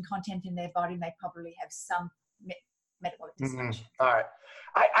oxygen content in their body and they probably have some metabolic dysfunction. All right.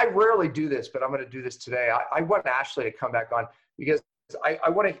 I rarely do this, but I'm going to do this today. I want Ashley to come back on because I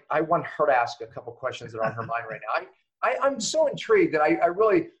want her to ask a couple questions that are on her mind right now. I'm so intrigued that I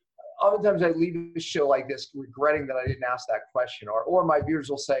really, oftentimes I leave a show like this regretting that I didn't ask that question, or my viewers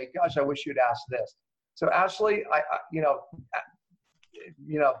will say, gosh, I wish you'd asked this. So Ashley,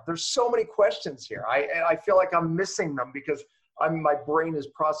 there's so many questions here. I feel like I'm missing them because my brain is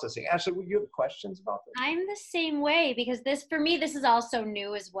processing. Ashley, would you have questions about this? I'm the same way because for me, this is also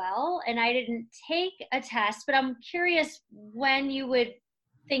new as well. And I didn't take a test, but I'm curious when you would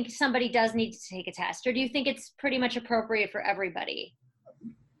think somebody does need to take a test, or do you think it's pretty much appropriate for everybody?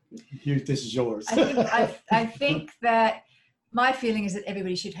 This is yours. I think that my feeling is that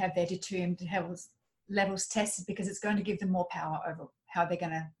everybody should have their deuterium levels tested because it's going to give them more power over how they're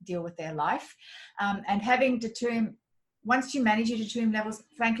going to deal with their life. And having deuterium, once you manage your deuterium levels,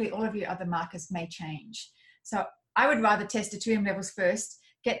 frankly, all of your other markers may change. So I would rather test deuterium levels first,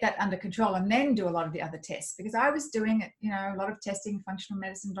 get that under control, and then do a lot of the other tests. Because I was doing, a lot of testing, functional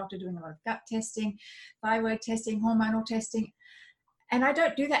medicine doctor doing a lot of gut testing, thyroid testing, hormonal testing. And I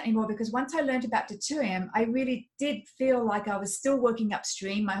don't do that anymore because once I learned about deuterium, I really did feel like I was still working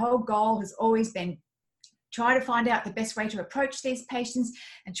upstream. My whole goal has always been try to find out the best way to approach these patients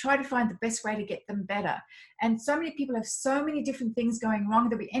and try to find the best way to get them better. And so many people have so many different things going wrong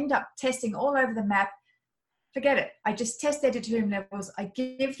that we end up testing all over the map. Forget it. I just test their deuterium levels. I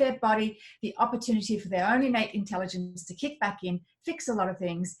give their body the opportunity for their own innate intelligence to kick back in, fix a lot of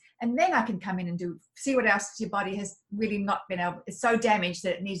things, and then I can come in and see what else your body has really not been able, it's so damaged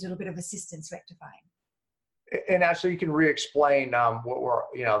that it needs a little bit of assistance rectifying. And Ashley, you can re-explain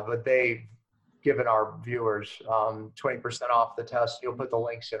what they've given our viewers, 20% off the test. You'll put the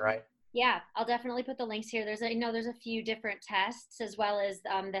links in, right? Yeah, I'll definitely put the links here. There's a few different tests as well as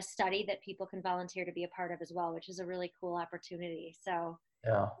the study that people can volunteer to be a part of as well, which is a really cool opportunity. So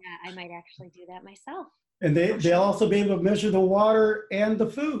yeah, I might actually do that myself. And they'll also be able to measure the water and the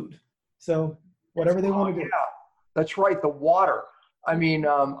food. So whatever they want to do. Yeah, that's right. The water. I mean,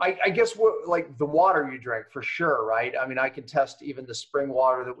 I guess like the water you drink for sure, right? I mean, I can test even the spring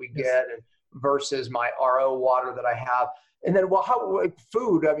water that we get versus my RO water that I have. And then,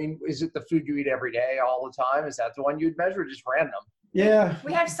 food? I mean, is it the food you eat every day, all the time? Is that the one you'd measure, just random? Yeah.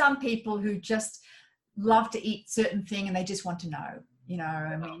 We have some people who just love to eat certain thing and they just want to know. You know,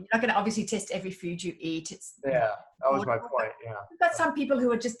 I mean, you're not going to obviously test every food you eat. It's that was my point. Yeah. We've got some people who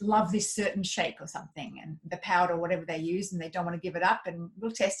are just love this certain shake or something, and the powder or whatever they use, and they don't want to give it up, and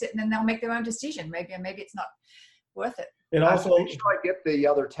we'll test it, and then they'll make their own decision. Maybe it's not worth it. It also, make sure I get the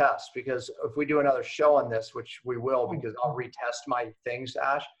other test, because if we do another show on this, which we will, because I'll retest my things,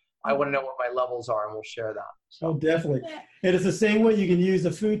 Ash, I want to know what my levels are, and we'll share that. So. definitely. Yeah. And it's the same way you can use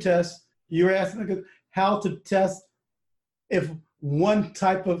the food test. You're asking how to test if one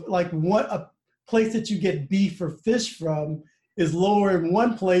type of, like a place that you get beef or fish from is lower in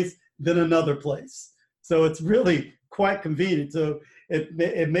one place than another place. So it's really quite convenient. So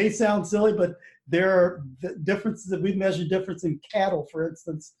it may sound silly, but there are differences that we measure difference in cattle, for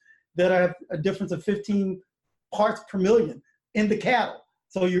instance, that have a difference of 15 parts per million in the cattle.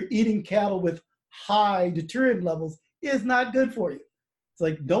 So you're eating cattle with high deuterium levels is not good for you. It's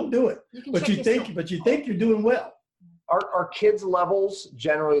like, don't do it. But you think you're doing well. Are kids' levels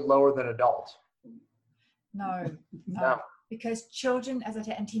generally lower than adults? No. Because children, as I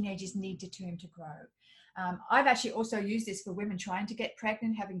said, and teenagers need deuterium to grow. I've actually also used this for women trying to get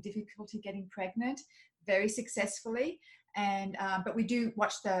pregnant, having difficulty getting pregnant, very successfully. And but we do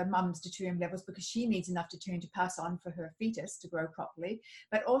watch the mum's deuterium levels, because she needs enough deuterium to pass on for her fetus to grow properly.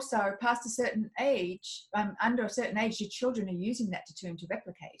 But also, past a certain age, under a certain age, your children are using that deuterium to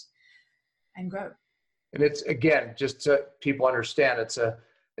replicate and grow. And it's, again, just so people understand, it's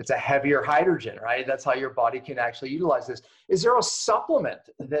a heavier hydrogen, right? That's how your body can actually utilize this. Is there a supplement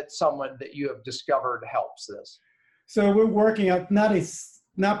that you have discovered helps this? So we're working on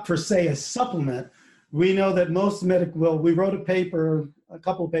not per se a supplement. We know that most we wrote a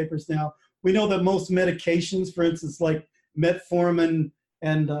couple of papers now. We know that most medications, for instance, like metformin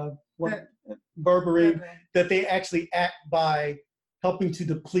and berberine, that they actually act by helping to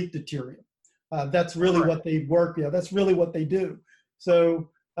deplete deuterium. That's really what they work. Yeah, that's really what they do. So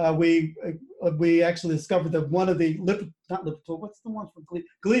we actually discovered that one of the what's the one from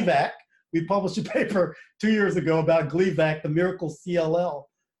Gleevec? We published a paper 2 years ago about Gleevec, the miracle CLL,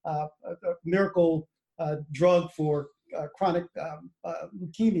 miracle drug for chronic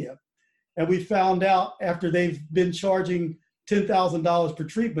leukemia. And we found out, after they've been charging $10,000 per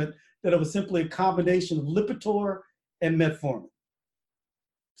treatment, that it was simply a combination of Lipitor and metformin.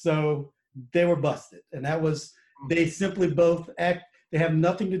 So they were busted. And that was, they simply both act, they have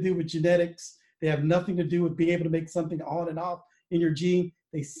nothing to do with genetics. They have nothing to do with being able to make something on and off in your gene.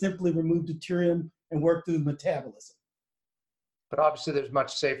 They simply remove deuterium and work through metabolism. But obviously there's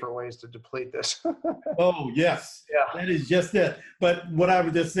much safer ways to deplete this. Oh, yes. Yeah. That is just it. But what I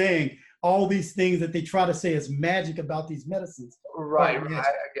was just saying, all these things that they try to say is magic about these medicines. Right. I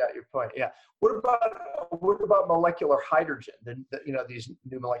got your point. Yeah. What about molecular hydrogen? These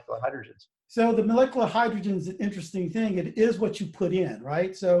new molecular hydrogens. So the molecular hydrogen is an interesting thing. It is what you put in,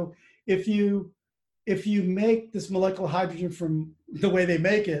 right? So if you make this molecular hydrogen from the way they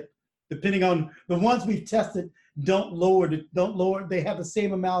make it, depending on the ones we've tested, don't lower. They have the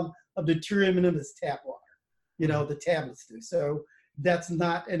same amount of deuterium in them as tap water. The tablets do. So that's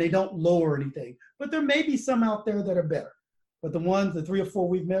not, and they don't lower anything. But there may be some out there that are better. But the 3 or 4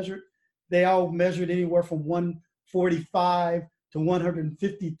 we've measured, they all measured anywhere from 145 to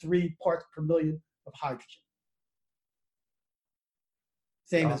 153 parts per million of hydrogen.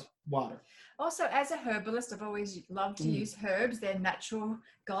 Same as water. Also, as a herbalist, I've always loved to use herbs. They're natural,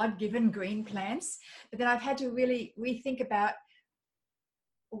 God-given green plants. But then I've had to really rethink about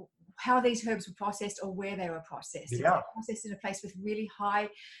how these herbs were processed or where they were processed. Yeah. If they're processed in a place with really high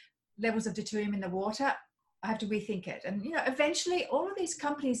levels of deuterium in the water, I have to rethink it. And, eventually all of these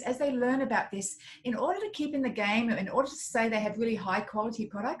companies, as they learn about this, in order to keep in the game, in order to say they have really high quality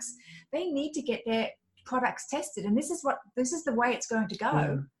products, they need to get their products tested. And this is the way it's going to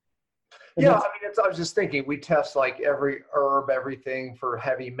go. Yeah, I was just thinking, we test like every herb, everything for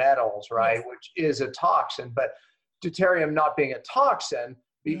heavy metals, right? Yes. Which is a toxin, but deuterium not being a toxin,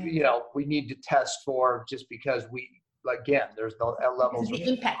 we need to test for, just because there's the levels of the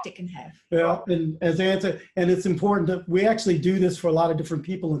impact it can have. Yeah, and as I answer, and it's important that we actually do this for a lot of different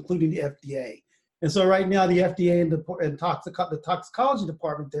people, including the FDA. And so right now, the FDA and the toxicology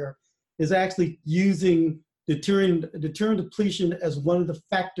department there is actually using deuterium depletion as one of the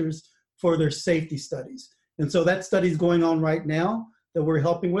factors for their safety studies. And so that study is going on right now that we're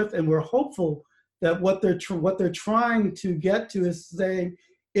helping with, and we're hopeful that what they're trying to get to is saying,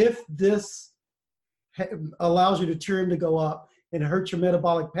 if this allows your deuterium to go up and hurt your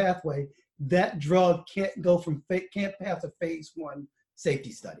metabolic pathway, that drug can't pass a phase 1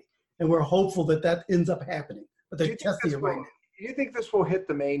 safety study. And we're hopeful that ends up happening. But they're testing it right now. Do you think this will hit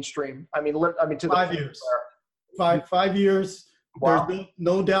the mainstream? To 5 years. 5 years. Wow. There's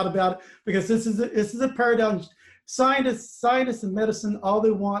no doubt about it, because this is a paradigm. Scientists and medicine, all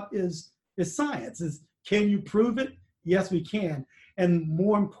they want is science. Can you prove it? Yes, we can. And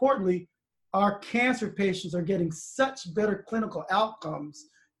more importantly, our cancer patients are getting such better clinical outcomes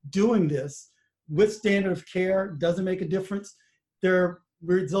doing this with standard of care. Doesn't make a difference. Their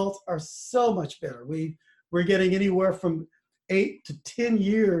results are so much better. We're getting anywhere from 8 to 10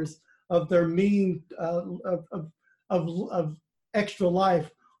 years of their mean of extra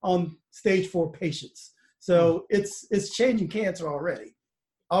life on stage 4 patients. So it's changing cancer already.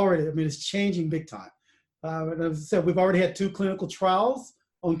 I mean, it's changing big time. And as I said, we've already had 2 clinical trials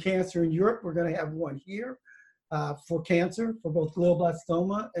on cancer in Europe. We're going to have one here for cancer, for both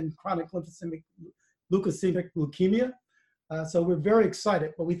glioblastoma and chronic leukocytic leukemia. So we're very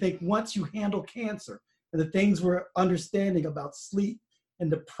excited. But we think once you handle cancer and the things we're understanding about sleep and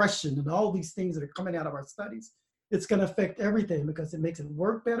depression and all these things that are coming out of our studies, it's going to affect everything, because it makes it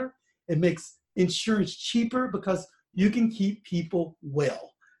work better. It makes insurance cheaper, because you can keep people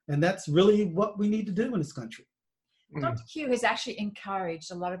well. And that's really what we need to do in this country. Dr. Q has actually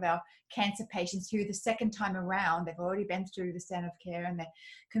encouraged a lot of our cancer patients who the second time around, they've already been through the standard of care and they're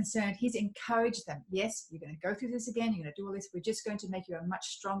concerned. He's encouraged them. Yes, you're going to go through this again. You're going to do all this. We're just going to make you a much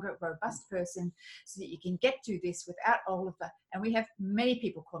stronger, robust person so that you can get through this without all of that. And we have many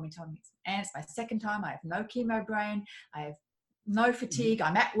people call me telling me, and it's my second time. I have no chemo brain. I have no fatigue.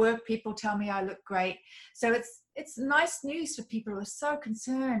 I'm at work. People tell me I look great. So it's nice news for people who are so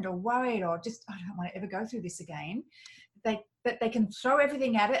concerned or worried or just, I don't want to ever go through this again. That they can throw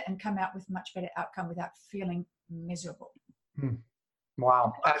everything at it and come out with much better outcome without feeling miserable.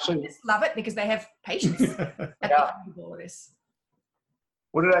 Wow. Actually, I just love it because they have patience at the end of all of this.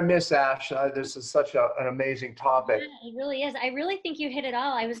 What did I miss, Ash? This is such an amazing topic. Yeah, it really is. I really think you hit it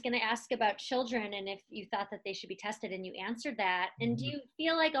all. I was going to ask about children and if you thought that they should be tested, and you answered that. And do you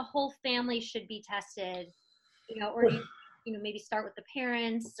feel like a whole family should be tested, or do you maybe start with the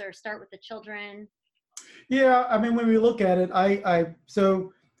parents or start with the children? Yeah, I mean, when we look at it,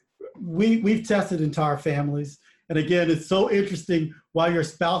 so we've tested entire families. And again, it's so interesting why your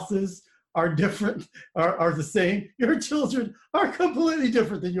spouses are different, are the same. Your children are completely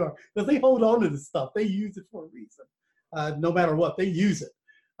different than you are, because they hold on to this stuff. They use it for a reason. No matter what, they use it.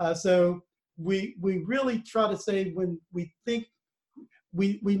 So we really try to say, when we think,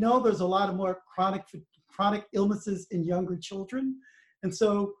 we know there's a lot of more chronic illnesses in younger children. And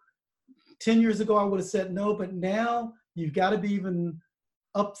so 10 years ago, I would have said no, but now you've got to be even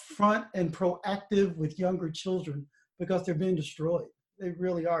upfront and proactive with younger children, because they're being destroyed. They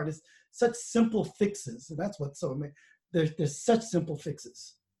really are. There's such simple fixes, and that's what's so amazing. There's such simple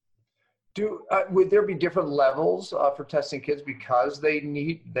fixes. Would there be different levels for testing kids because they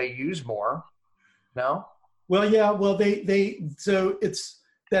use more? No. Well, yeah. Well, so it's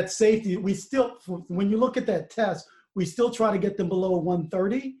that safety. We still, when you look at that test, we still try to get them below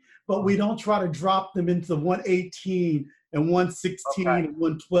 130, but we don't try to drop them into the 118 and 116 and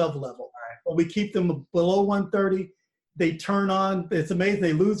 112 level. Right. But we keep them below 130. They turn on. It's amazing.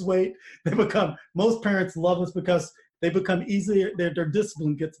 They lose weight. They become. Most parents love us because they become easier. Their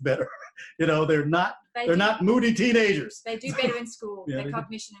discipline gets better. They're not moody teenagers. They do better in school. Yeah, their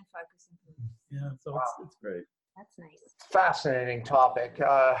cognition and focus improves. Yeah, so it's great. That's nice. Fascinating topic.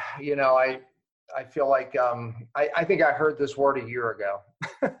 I feel like I think I heard this word a year ago.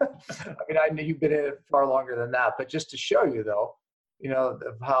 I mean, I know you've been in it far longer than that, but just to show you, though,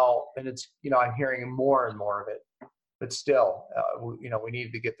 of how, and it's, I'm hearing more and more of it. But still, we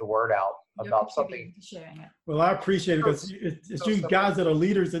need to get the word out about something. Sharing it. Well, I appreciate it, because it's you guys that are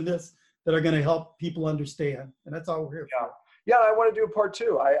leaders in this that are going to help people understand, and that's all we're here for. Yeah, I want to do a part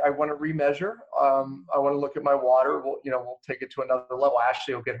 2. I want to remeasure. I want to look at my water. We'll take it to another level.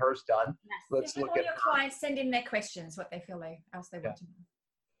 Ashley will get hers done. Yes. Let's look at your clients send in their questions, what they feel else they want to know.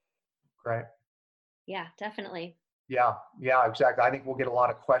 Great. Yeah, definitely. Yeah, exactly. I think we'll get a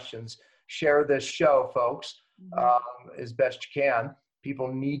lot of questions. Share this show, folks, as best you can.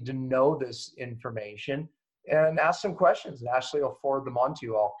 People need to know this information, and ask some questions, and Ashley will forward them on to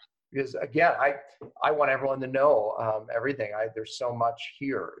you all. Because again, I want everyone to know everything. There's so much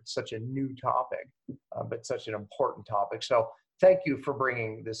here. It's such a new topic, but such an important topic. So thank you for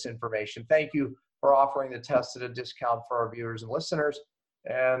bringing this information. Thank you for offering the test at a discount for our viewers and listeners.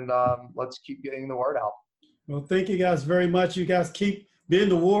 And let's keep getting the word out. Well, thank you guys very much. You guys keep being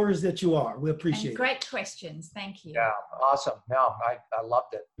the warriors that you are. We appreciate it. Great questions. Thank you. Yeah, awesome. No, I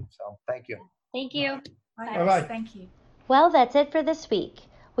loved it. So thank you. Thank you. Bye. Thank you. Well, that's it for this week.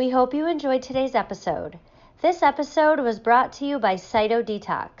 We hope you enjoyed today's episode. This episode was brought to you by Cyto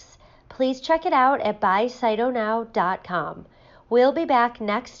Detox. Please check it out at buycytonow.com. We'll be back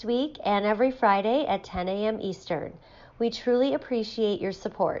next week and every Friday at 10 a.m. Eastern. We truly appreciate your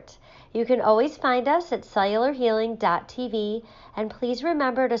support. You can always find us at cellularhealing.tv, and please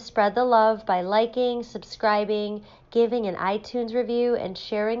remember to spread the love by liking, subscribing, giving an iTunes review, and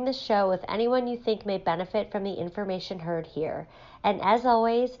sharing the show with anyone you think may benefit from the information heard here. And as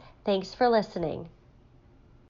always, thanks for listening.